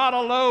are not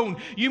alone.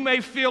 You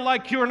may feel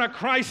like you're in a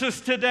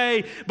crisis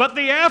today, but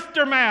the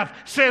aftermath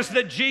says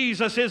that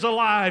Jesus is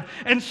alive.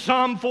 And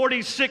Psalm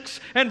 46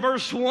 and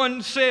verse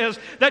 1 says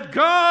that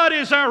God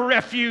is our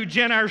refuge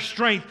and our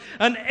strength,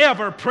 an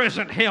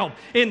ever-present help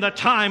in the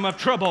time of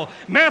trouble.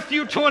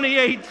 Matthew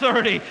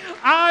 28:30,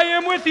 I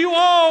am with you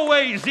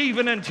always,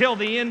 even until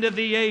the end of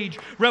the age.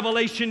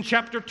 Revelation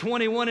chapter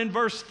 21 and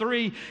verse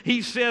 3,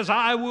 He says,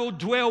 I will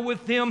dwell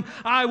with them,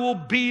 I will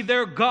be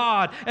their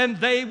God, and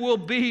they will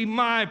be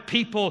my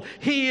people.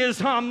 He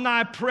is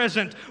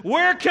omnipresent.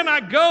 Where can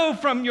I go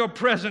from your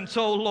presence,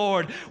 O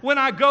Lord? When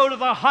I go to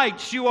the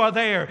heights, you are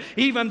there.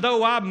 Even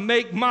though I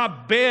make my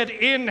bed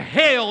in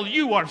hell,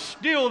 you are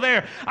still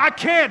there. I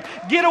can't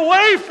get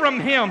away from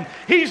Him.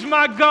 He's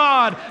my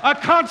God, a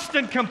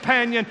constant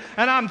companion,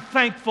 and I'm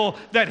thankful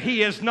that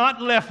He has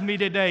not left me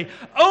today.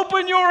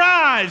 Open your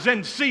eyes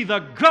and see the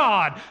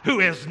God who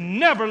has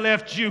never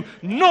left you,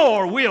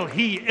 nor will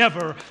He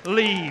ever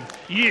leave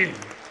you.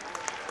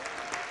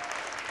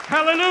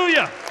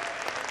 Hallelujah.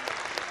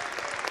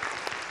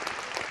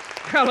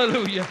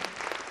 Hallelujah.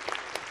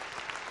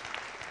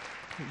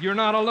 You're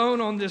not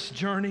alone on this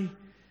journey.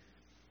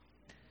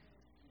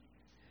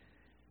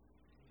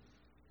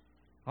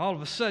 All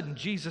of a sudden,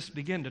 Jesus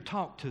began to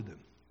talk to them.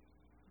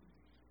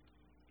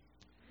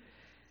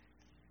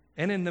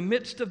 And in the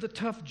midst of the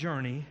tough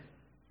journey,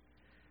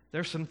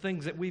 there's some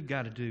things that we've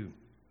got to do.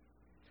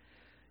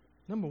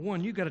 Number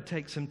one, you've got to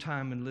take some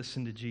time and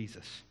listen to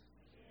Jesus.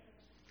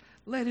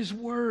 Let His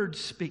Word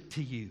speak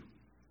to you.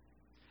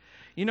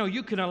 You know,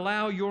 you can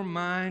allow your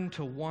mind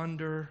to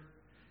wander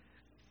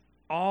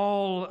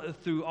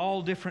through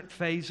all different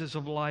phases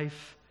of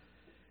life.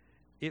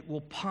 It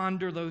will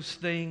ponder those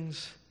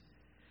things,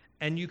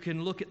 and you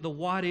can look at the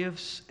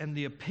what-ifs and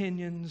the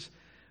opinions,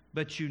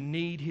 but you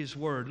need His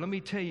Word. Let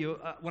me tell you,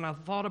 when I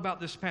thought about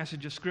this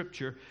passage of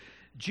Scripture,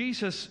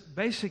 Jesus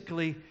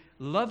basically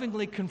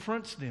lovingly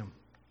confronts them.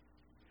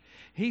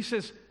 He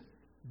says,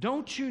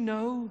 don't you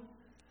know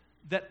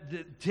that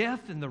the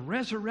death and the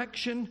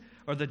resurrection,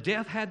 or the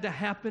death had to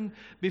happen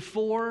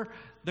before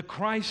the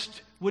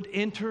Christ would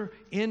enter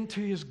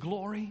into His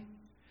glory?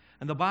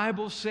 And the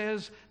Bible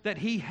says that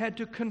He had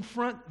to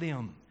confront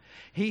them.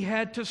 He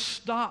had to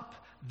stop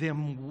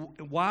them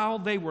while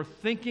they were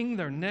thinking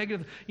their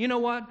negative. You know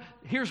what?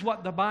 Here's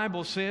what the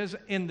Bible says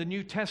in the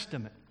New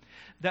Testament,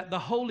 that the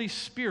Holy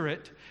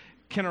Spirit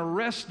can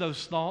arrest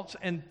those thoughts.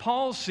 And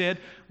Paul said,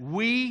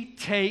 we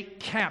take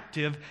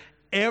captive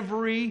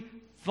every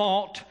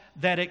thought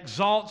that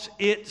exalts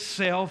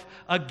itself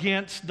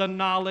against the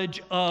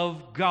knowledge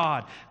of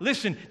God.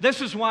 Listen,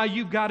 this is why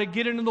you've got to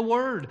get into the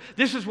Word.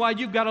 This is why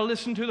you've got to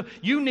listen to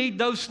you need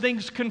those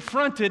things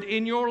confronted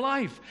in your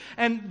life.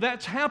 And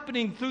that's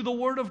happening through the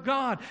Word of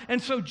God. And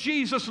so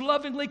Jesus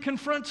lovingly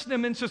confronts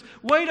them and says,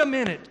 wait a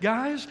minute,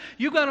 guys.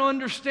 You've got to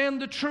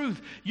understand the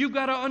truth. You've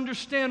got to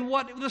understand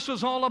what this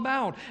was all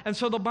about. And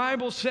so the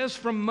Bible says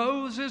from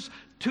Moses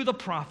to the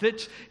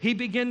prophets, He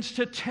begins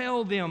to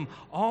tell them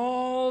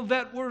all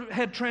that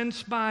had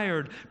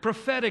transpired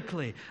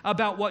prophetically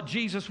about what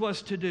Jesus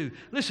was to do.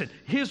 Listen,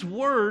 His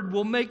Word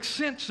will make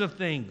sense of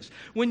things.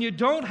 When you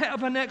don't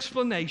have an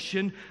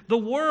explanation, the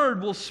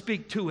Word will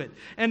speak to it.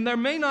 And there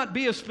may not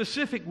be a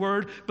specific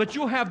word, but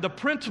you'll have the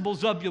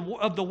principles of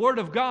the Word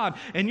of God,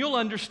 and you'll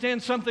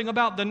understand something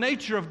about the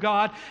nature of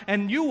God,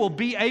 and you will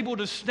be able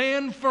to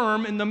stand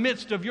firm in the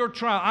midst of your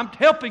trial. I'm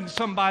helping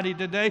somebody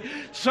today.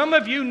 Some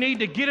of you need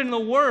to get in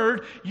the Word.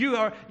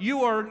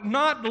 You are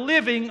not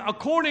living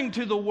according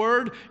to the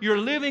Word. You're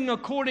living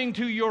according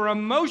to your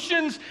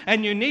emotions,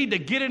 and you need to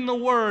get in the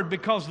Word,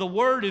 because the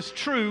Word is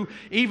true,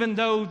 even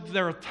though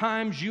there are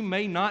times you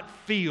may not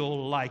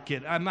feel like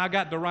it. I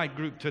got the right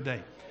group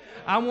today.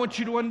 I want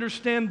you to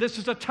understand this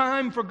is a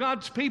time for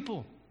God's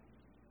people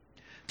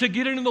to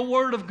get into the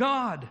Word of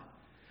God.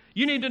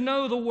 You need to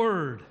know the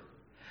Word.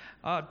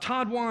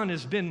 Todd Wan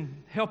has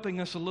been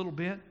helping us a little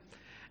bit,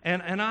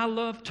 and I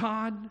love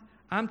Todd.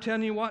 I'm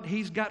telling you what,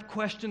 he's got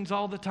questions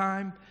all the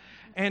time.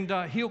 And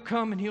he'll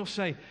come and he'll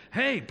say,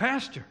 hey,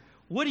 Pastor,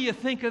 what do you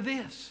think of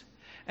this?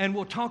 And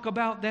we'll talk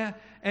about that.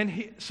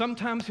 And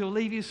sometimes he'll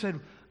leave you and say,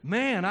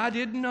 man, I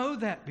didn't know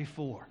that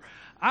before.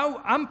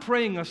 I'm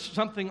praying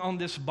something on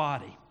this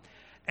body.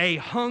 A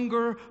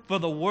hunger for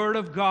the Word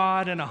of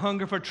God and a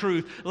hunger for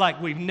truth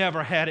like we've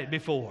never had it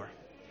before.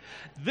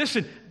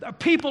 Listen,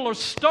 people are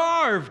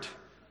starved.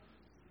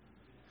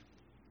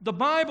 The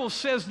Bible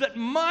says that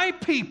my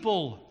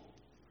people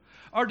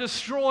are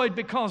destroyed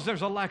because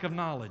there's a lack of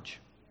knowledge.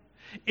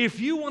 If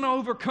you want to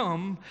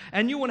overcome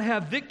and you want to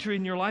have victory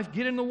in your life,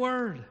 get in the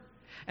Word.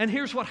 And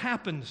here's what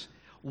happens.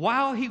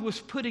 While He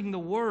was putting the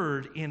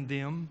Word in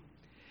them,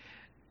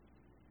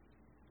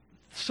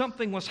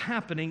 something was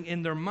happening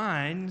in their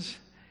minds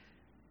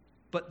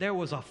but there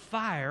was a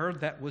fire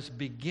that was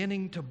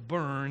beginning to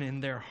burn in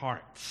their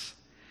hearts.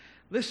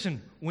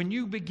 Listen, when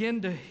you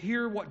begin to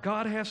hear what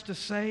God has to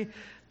say,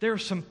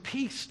 there's some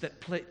peace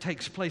that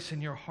takes place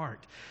in your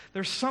heart.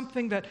 There's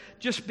something that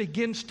just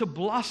begins to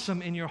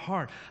blossom in your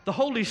heart. The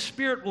Holy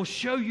Spirit will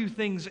show you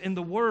things in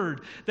the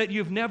Word that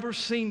you've never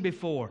seen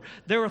before.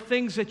 There are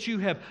things that you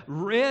have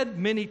read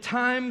many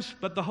times,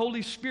 but the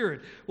Holy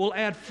Spirit will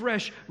add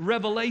fresh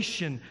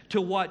revelation to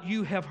what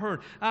you have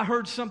heard. I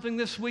heard something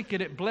this week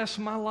and it blessed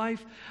my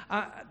life.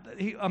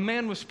 A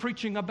man was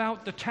preaching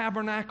about the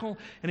tabernacle,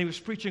 and he was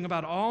preaching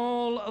about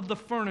all of the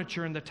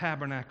furniture in the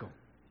tabernacle.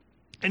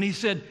 And he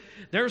said,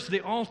 there's the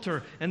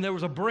altar, and there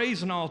was a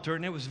brazen altar,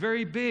 and it was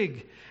very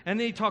big. And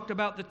then he talked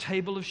about the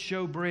table of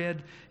showbread.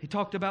 He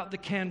talked about the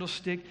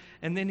candlestick,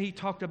 and then he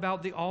talked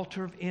about the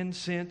altar of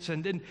incense,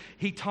 and then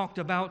he talked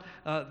about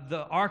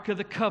the Ark of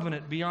the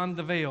Covenant beyond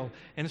the veil.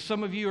 And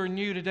some of you are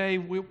new today.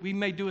 We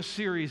may do a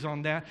series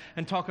on that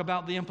and talk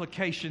about the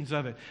implications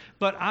of it.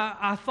 But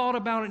I thought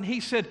about it, and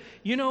he said,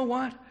 you know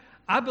what?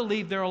 I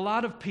believe there are a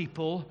lot of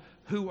people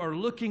who are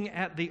looking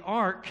at the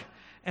ark,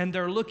 and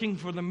they're looking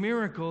for the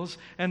miracles,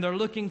 and they're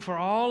looking for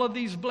all of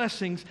these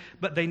blessings,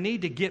 but they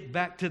need to get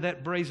back to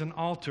that brazen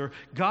altar.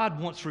 God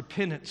wants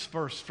repentance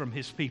first from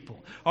His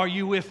people. Are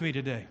you with me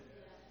today?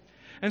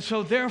 And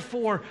so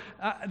therefore,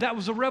 that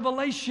was a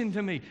revelation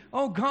to me.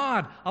 Oh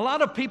God, a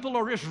lot of people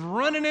are just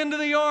running into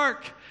the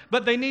ark,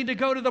 but they need to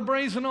go to the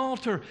brazen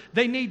altar.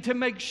 They need to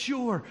make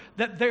sure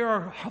that they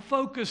are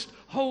focused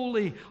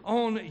wholly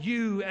on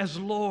you as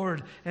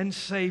Lord and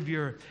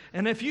Savior.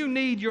 And if you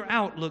need your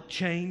outlook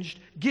changed,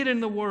 get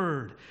in the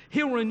Word.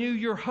 He'll renew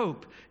your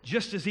hope,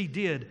 just as He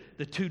did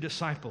the two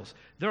disciples.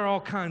 There are all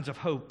kinds of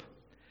hope.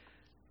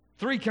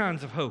 3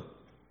 kinds of hope.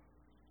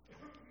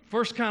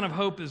 First kind of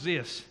hope is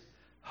this.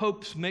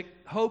 Hope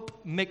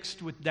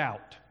mixed with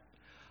doubt.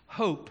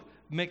 Hope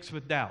mixed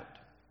with doubt.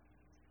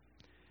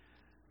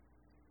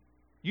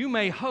 You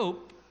may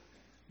hope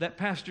that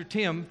Pastor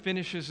Tim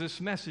finishes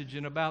this message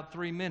in about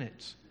 3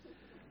 minutes,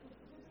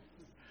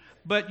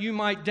 but you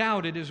might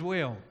doubt it as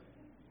well.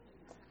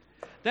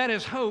 That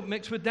is hope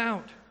mixed with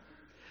doubt.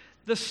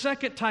 The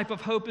second type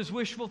of hope is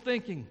wishful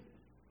thinking.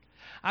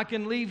 I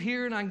can leave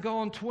here and I can go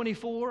on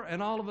 24,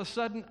 and all of a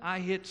sudden I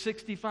hit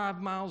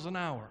 65 miles an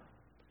hour.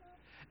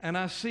 And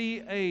I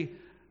see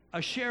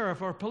a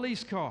sheriff or a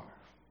police car.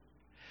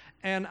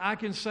 And I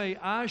can say,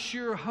 I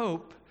sure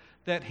hope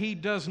that he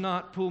does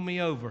not pull me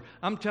over.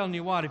 I'm telling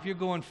you what, if you're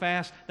going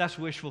fast, that's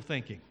wishful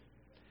thinking.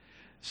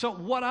 So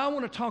what I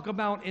want to talk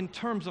about in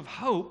terms of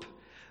hope,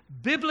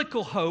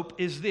 biblical hope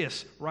is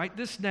this. Write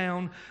this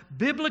down.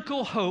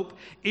 Biblical hope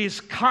is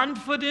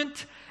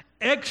confident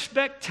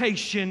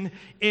expectation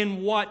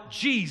in what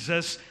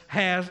Jesus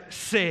has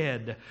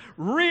said.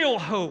 Real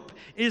hope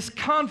is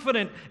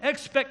confident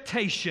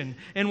expectation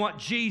in what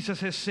Jesus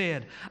has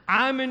said.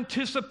 I'm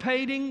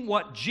anticipating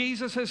what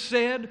Jesus has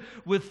said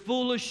with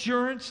full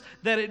assurance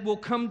that it will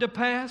come to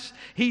pass.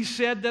 He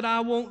said that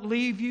I won't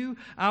leave you,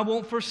 I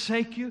won't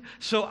forsake you.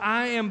 So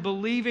I am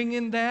believing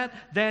in that.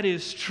 That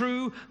is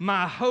true.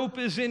 My hope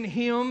is in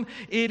Him.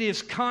 It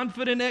is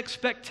confident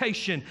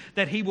expectation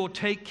that He will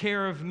take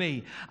care of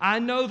me. I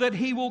know that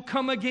He will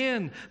come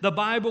again. The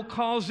Bible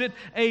calls it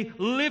a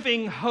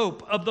living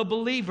hope of the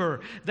believer.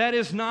 That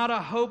is not a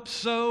hope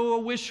so, a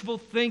wishful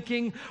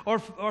thinking,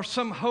 or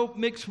some hope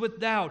mixed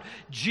with doubt.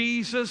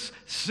 Jesus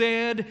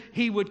said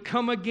He would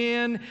come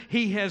again.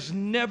 He has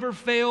never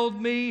failed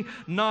me.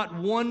 Not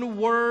one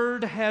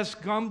word has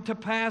come to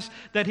pass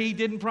that He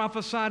didn't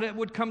prophesy that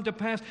would come to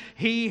pass.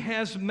 He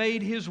has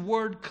made His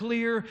word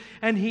clear,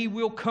 and He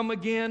will come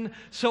again.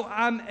 So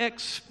I'm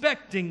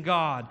expecting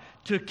God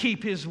to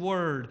keep His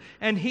word.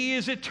 And He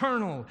is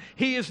eternal.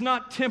 He is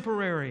not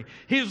temporary.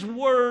 His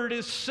word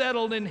is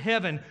settled in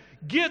heaven.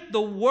 Get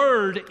the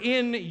word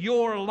in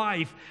your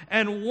life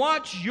and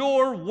watch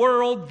your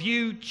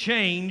worldview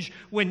change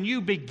when you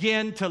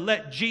begin to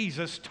let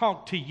Jesus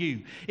talk to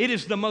you. It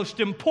is the most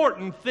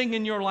important thing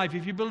in your life.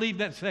 If you believe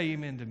that, say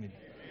amen to me. Amen.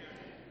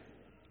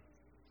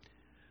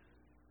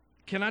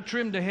 Can I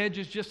trim the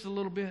hedges just a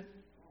little bit?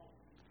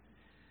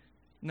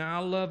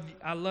 Now,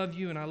 I love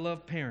you and I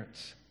love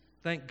parents.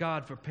 Thank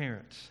God for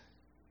parents.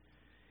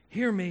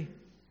 Hear me.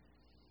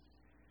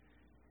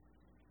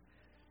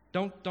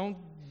 Don't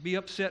be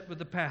upset with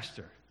the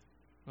pastor,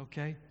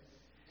 okay?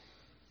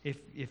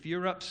 If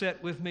you're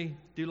upset with me,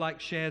 do like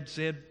Shad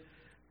said,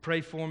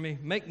 pray for me,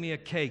 make me a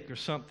cake or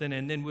something,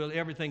 and then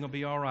everything will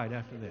be all right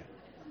after that.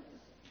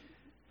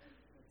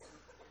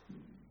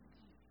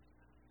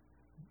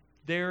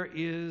 There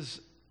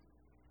is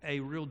a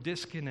real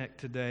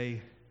disconnect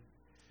today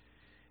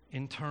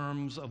in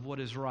terms of what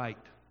is right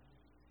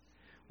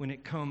when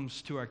it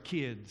comes to our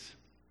kids.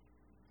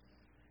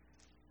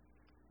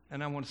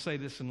 And I want to say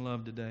this in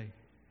love today.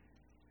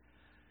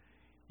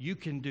 You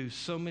can do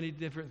so many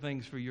different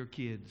things for your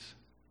kids.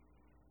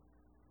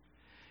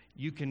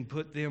 You can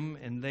put them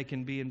and they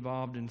can be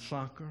involved in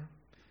soccer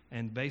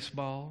and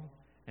baseball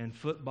and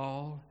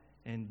football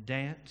and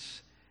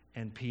dance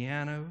and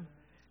piano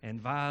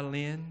and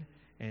violin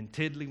and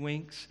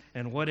tiddlywinks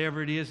and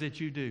whatever it is that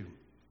you do.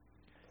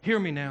 Hear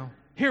me now.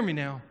 Hear me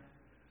now.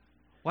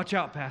 Watch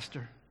out,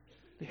 Pastor.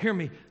 Hear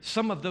me.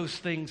 Some of those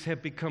things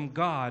have become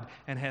God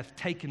and have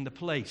taken the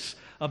place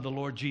of the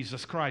Lord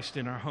Jesus Christ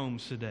in our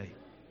homes today.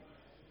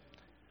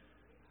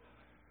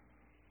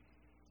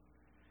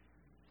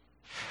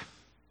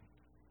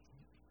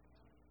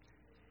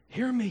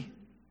 Hear me.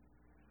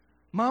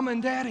 Mom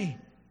and Daddy,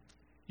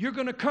 you're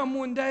going to come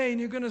one day and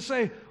you're going to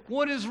say,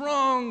 what is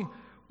wrong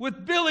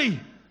with Billy?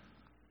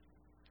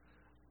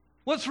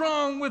 What's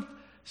wrong with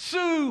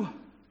Sue?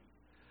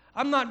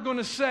 I'm not going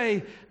to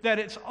say that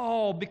it's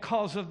all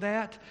because of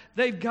that.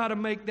 They've got to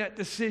make that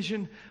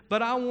decision.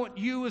 But I want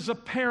you as a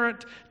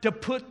parent to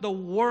put the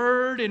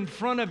Word in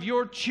front of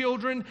your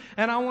children.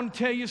 And I want to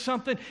tell you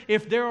something.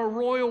 If there are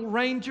Royal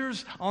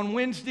Rangers on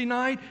Wednesday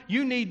night,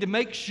 you need to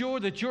make sure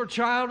that your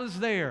child is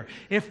there.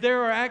 If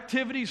there are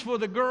activities for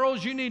the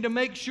girls, you need to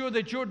make sure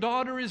that your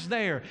daughter is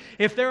there.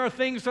 If there are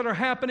things that are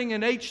happening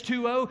in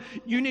H2O,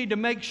 you need to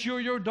make sure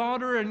your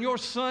daughter and your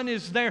son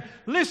is there.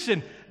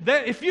 Listen,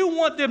 if you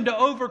want them to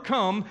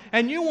overcome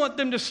and you want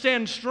them to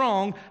stand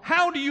strong,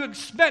 how do you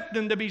expect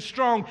them to be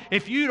strong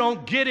if you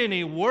don't get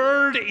any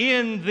Word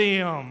in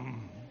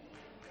them?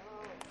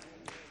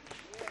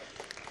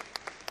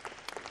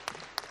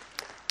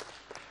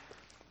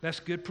 That's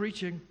good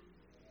preaching.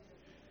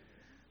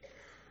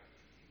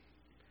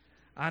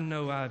 I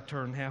know I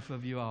turned half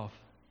of you off.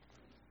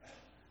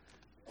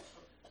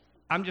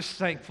 I'm just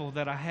thankful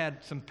that I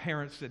had some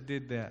parents that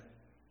did that.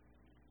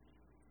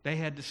 They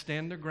had to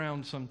stand their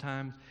ground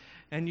sometimes.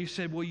 And you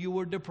said, well, you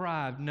were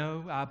deprived.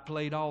 No, I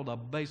played all the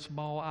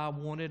baseball I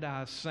wanted.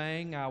 I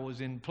sang. I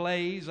was in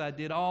plays. I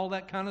did all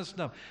that kind of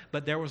stuff.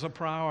 But there was a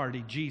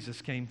priority.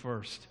 Jesus came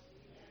first.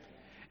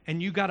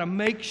 And you got to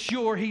make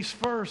sure He's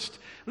first.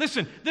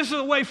 Listen, this is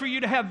a way for you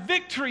to have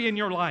victory in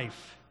your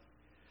life.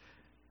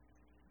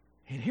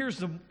 And here's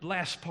the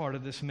last part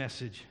of this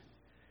message.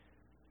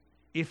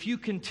 If you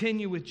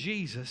continue with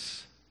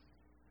Jesus,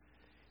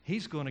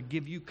 He's going to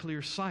give you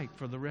clear sight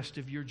for the rest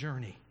of your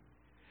journey.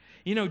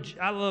 You know,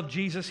 I love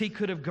Jesus. He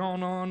could have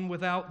gone on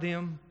without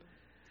them,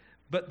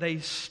 but they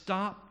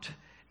stopped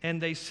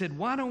and they said,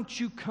 why don't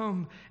you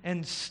come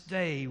and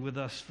stay with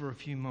us for a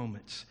few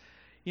moments?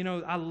 You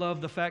know, I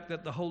love the fact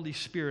that the Holy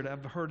Spirit,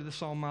 I've heard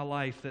this all my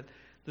life, that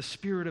the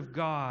Spirit of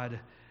God,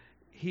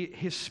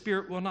 His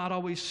Spirit will not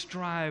always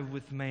strive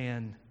with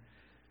man.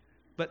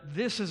 But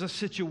this is a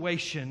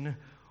situation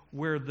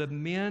where the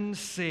men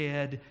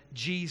said,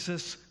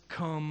 Jesus,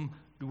 come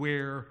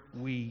where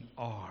we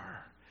are.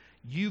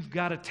 You've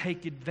got to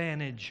take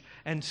advantage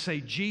and say,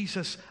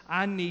 Jesus,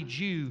 I need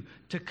you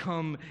to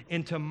come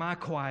into my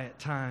quiet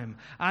time.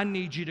 I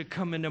need you to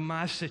come into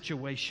my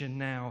situation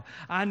now.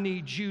 I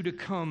need you to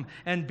come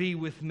and be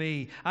with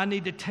me. I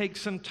need to take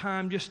some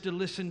time just to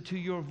listen to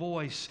your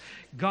voice.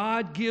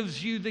 God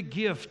gives you the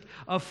gift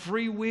of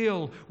free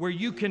will where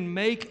you can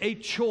make a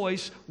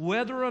choice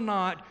whether or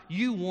not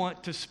you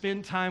want to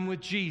spend time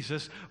with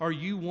Jesus or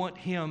you want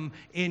Him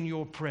in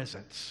your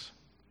presence.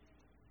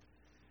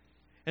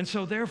 And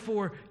so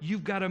therefore,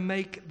 you've got to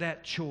make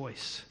that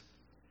choice.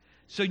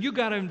 So you've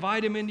got to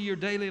invite Him into your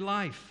daily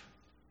life.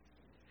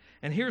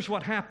 And here's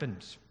what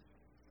happens.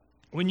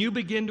 When you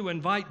begin to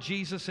invite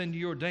Jesus into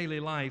your daily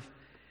life,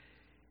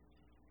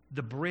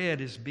 the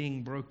bread is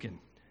being broken.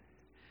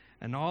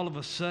 And all of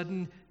a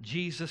sudden,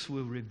 Jesus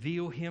will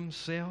reveal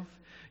Himself.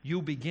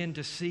 You'll begin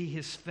to see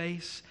His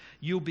face.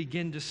 You'll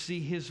begin to see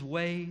His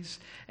ways.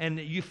 And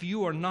if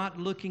you are not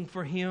looking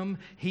for Him,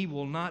 He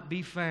will not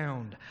be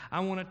found.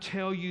 I want to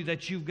tell you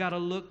that you've got to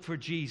look for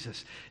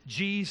Jesus.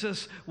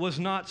 Jesus was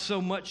not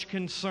so much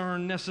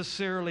concerned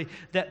necessarily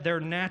that their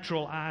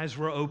natural eyes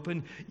were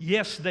open.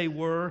 Yes, they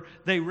were.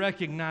 They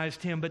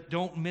recognized Him, but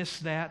don't miss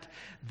that.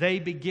 They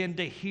began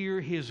to hear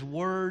His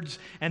words,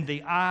 and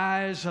the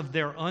eyes of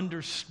their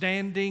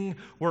understanding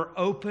were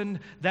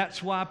opened.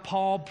 That's why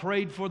Paul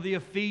prayed for the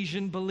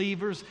Ephesian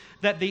believers,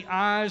 that the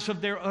eyes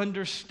of their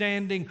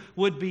understanding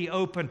would be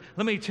open.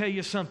 Let me tell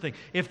you something.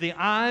 If the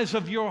eyes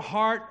of your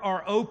heart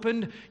are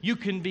opened, you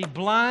can be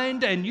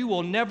blind and you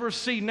will never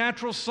see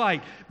natural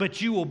sight,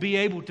 but you will be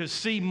able to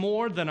see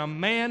more than a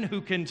man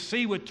who can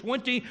see with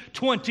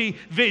 20/20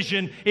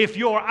 vision if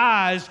your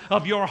eyes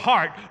of your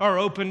heart are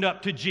opened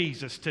up to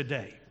Jesus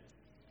today.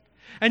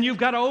 And you've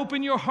got to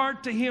open your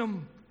heart to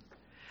Him.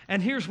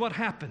 And here's what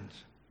happens.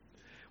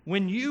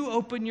 When you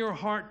open your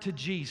heart to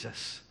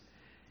Jesus,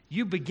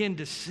 you begin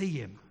to see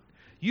Him.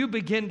 You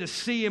begin to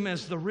see Him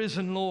as the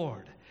risen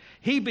Lord.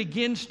 He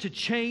begins to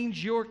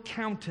change your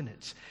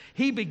countenance.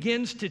 He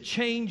begins to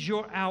change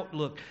your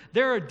outlook.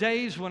 There are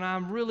days when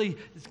I'm really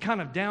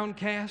kind of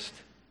downcast.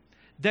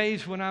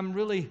 Days when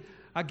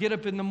I get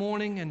up in the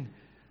morning and,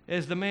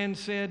 as the man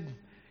said,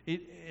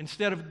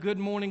 instead of good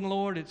morning,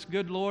 Lord, it's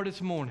good, Lord,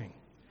 it's morning.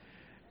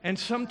 And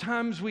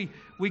sometimes we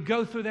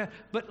go through that.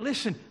 But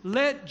listen,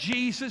 let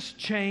Jesus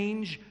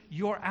change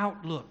your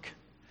outlook.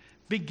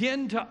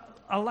 Begin to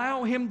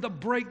allow Him to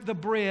break the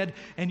bread,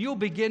 and you'll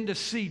begin to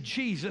see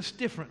Jesus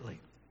differently.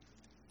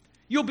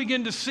 You'll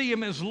begin to see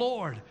Him as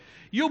Lord.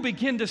 You'll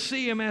begin to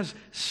see Him as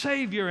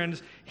Savior and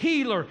as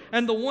healer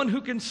and the one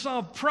who can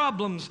solve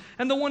problems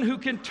and the one who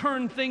can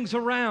turn things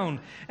around.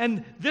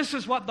 And this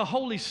is what the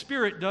Holy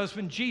Spirit does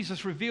when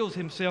Jesus reveals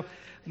Himself.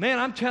 Man,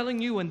 I'm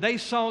telling you, when they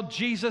saw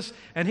Jesus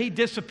and He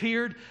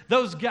disappeared,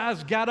 those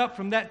guys got up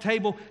from that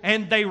table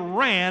and they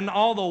ran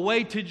all the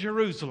way to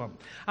Jerusalem.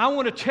 I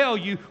want to tell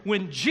you,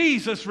 when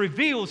Jesus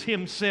reveals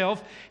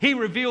Himself, He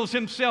reveals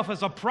Himself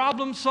as a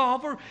problem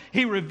solver.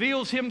 He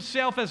reveals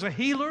Himself as a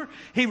healer.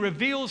 He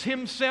reveals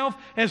Himself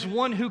as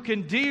one who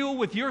can deal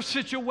with your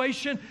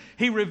situation.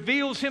 He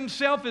reveals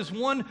Himself as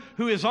one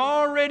who has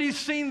already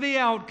seen the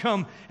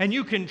outcome, and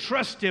you can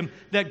trust Him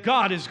that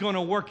God is going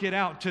to work it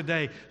out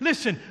today.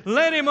 Listen,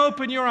 let Him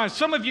open your eyes.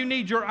 Some of you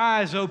need your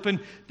eyes open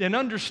and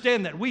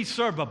understand that we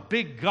serve a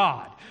big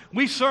God.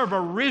 We serve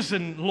a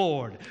risen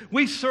Lord.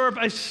 We serve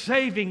a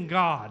saving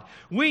God.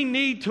 We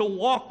need to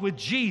walk with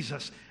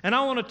Jesus. And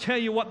I want to tell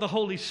you what the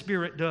Holy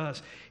Spirit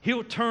does.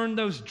 He'll turn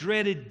those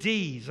dreaded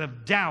D's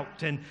of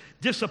doubt and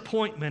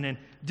disappointment and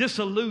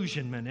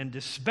disillusionment and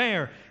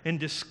despair and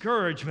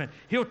discouragement.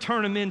 He'll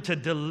turn them into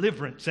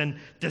deliverance and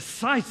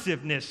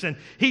decisiveness. And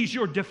He's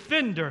your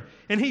defender,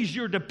 and He's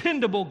your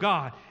dependable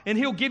God. And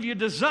He'll give you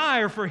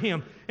desire for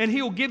Him, and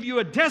He'll give you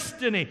a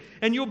destiny,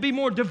 and you'll be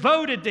more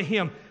devoted to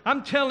Him.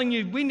 I'm telling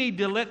you, we need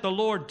to let the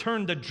Lord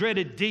turn the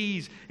dreaded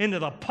D's into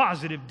the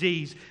positive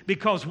D's,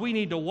 because we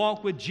need to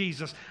walk with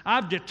Jesus.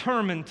 I've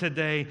determined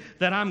today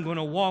that I'm going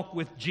to walk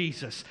with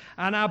Jesus.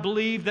 And I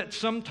believe that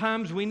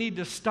sometimes we need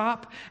to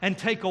stop and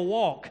take a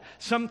walk.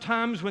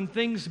 Sometimes when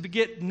things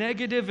get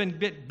negative and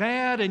get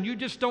bad and you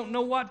just don't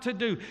know what to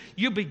do,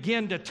 you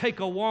begin to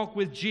take a walk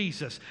with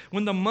Jesus.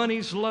 When the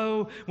money's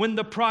low, when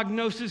the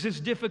prognosis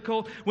is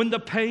difficult, when the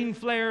pain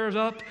flares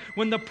up,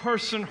 when the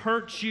person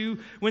hurts you,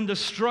 when the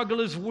struggle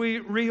is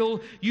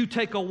real, you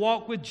take a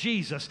walk with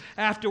Jesus.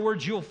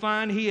 Afterwards, you'll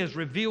find He has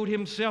revealed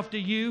Himself to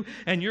you,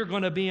 and you're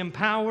going to be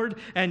empowered,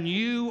 and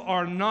you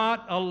are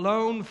not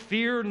alone.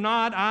 Fear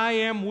not, I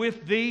am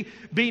with thee.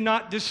 Be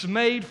not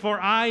dismayed, for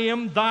I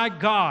am thy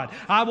God.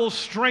 I will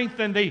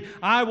strengthen thee.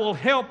 I will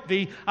help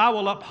thee. I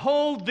will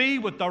uphold thee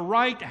with the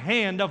right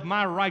hand of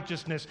my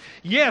righteousness.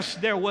 Yes,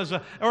 there was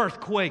an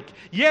earthquake.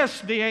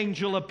 Yes, the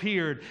angel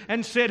appeared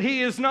and said,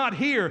 He is not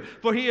here,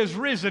 for He is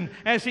risen,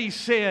 as He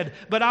said.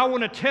 But I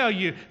want to tell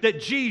you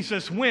that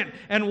Jesus went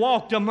and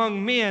walked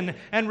among men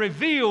and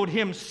revealed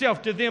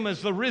Himself to them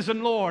as the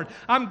risen Lord.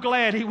 I'm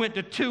glad He went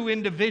to two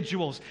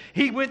individuals.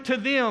 He went to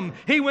them.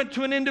 He went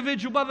to an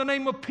individual by the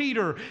name of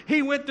Peter.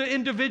 He went to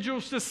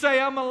individuals to say,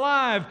 I'm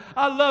alive.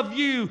 I love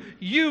you.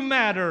 You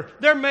matter.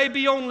 There may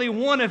be only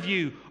one of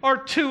you or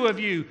two of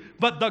you,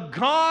 but the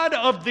God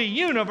of the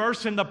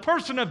universe in the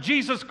person of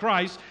Jesus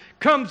Christ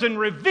comes and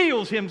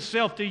reveals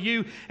Himself to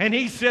you, and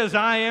He says,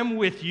 I am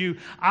with you.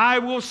 I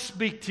will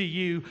speak to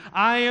you.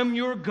 I am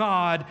your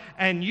God,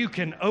 and you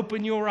can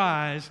open your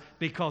eyes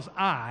because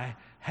I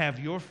have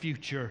your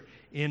future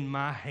in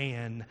my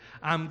hand.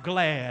 I'm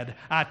glad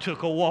I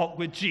took a walk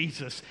with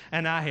Jesus,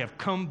 and I have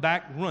come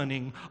back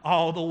running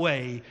all the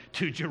way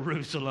to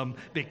Jerusalem,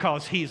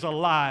 because He's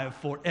alive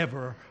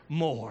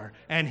forevermore,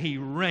 and He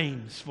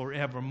reigns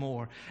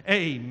forevermore.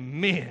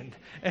 Amen,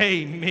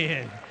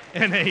 amen,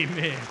 and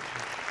amen.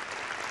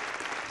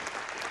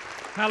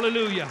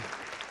 Hallelujah.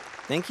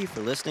 Thank you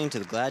for listening to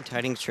the Glad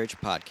Tidings Church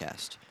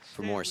podcast.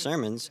 For more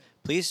sermons,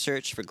 please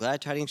search for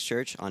Glad Tidings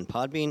Church on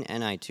Podbean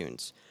and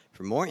iTunes.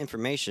 For more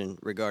information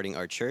regarding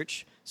our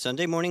church,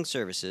 Sunday morning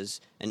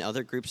services, and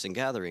other groups and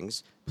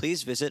gatherings,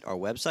 please visit our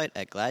website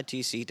at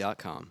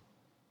gladtc.com.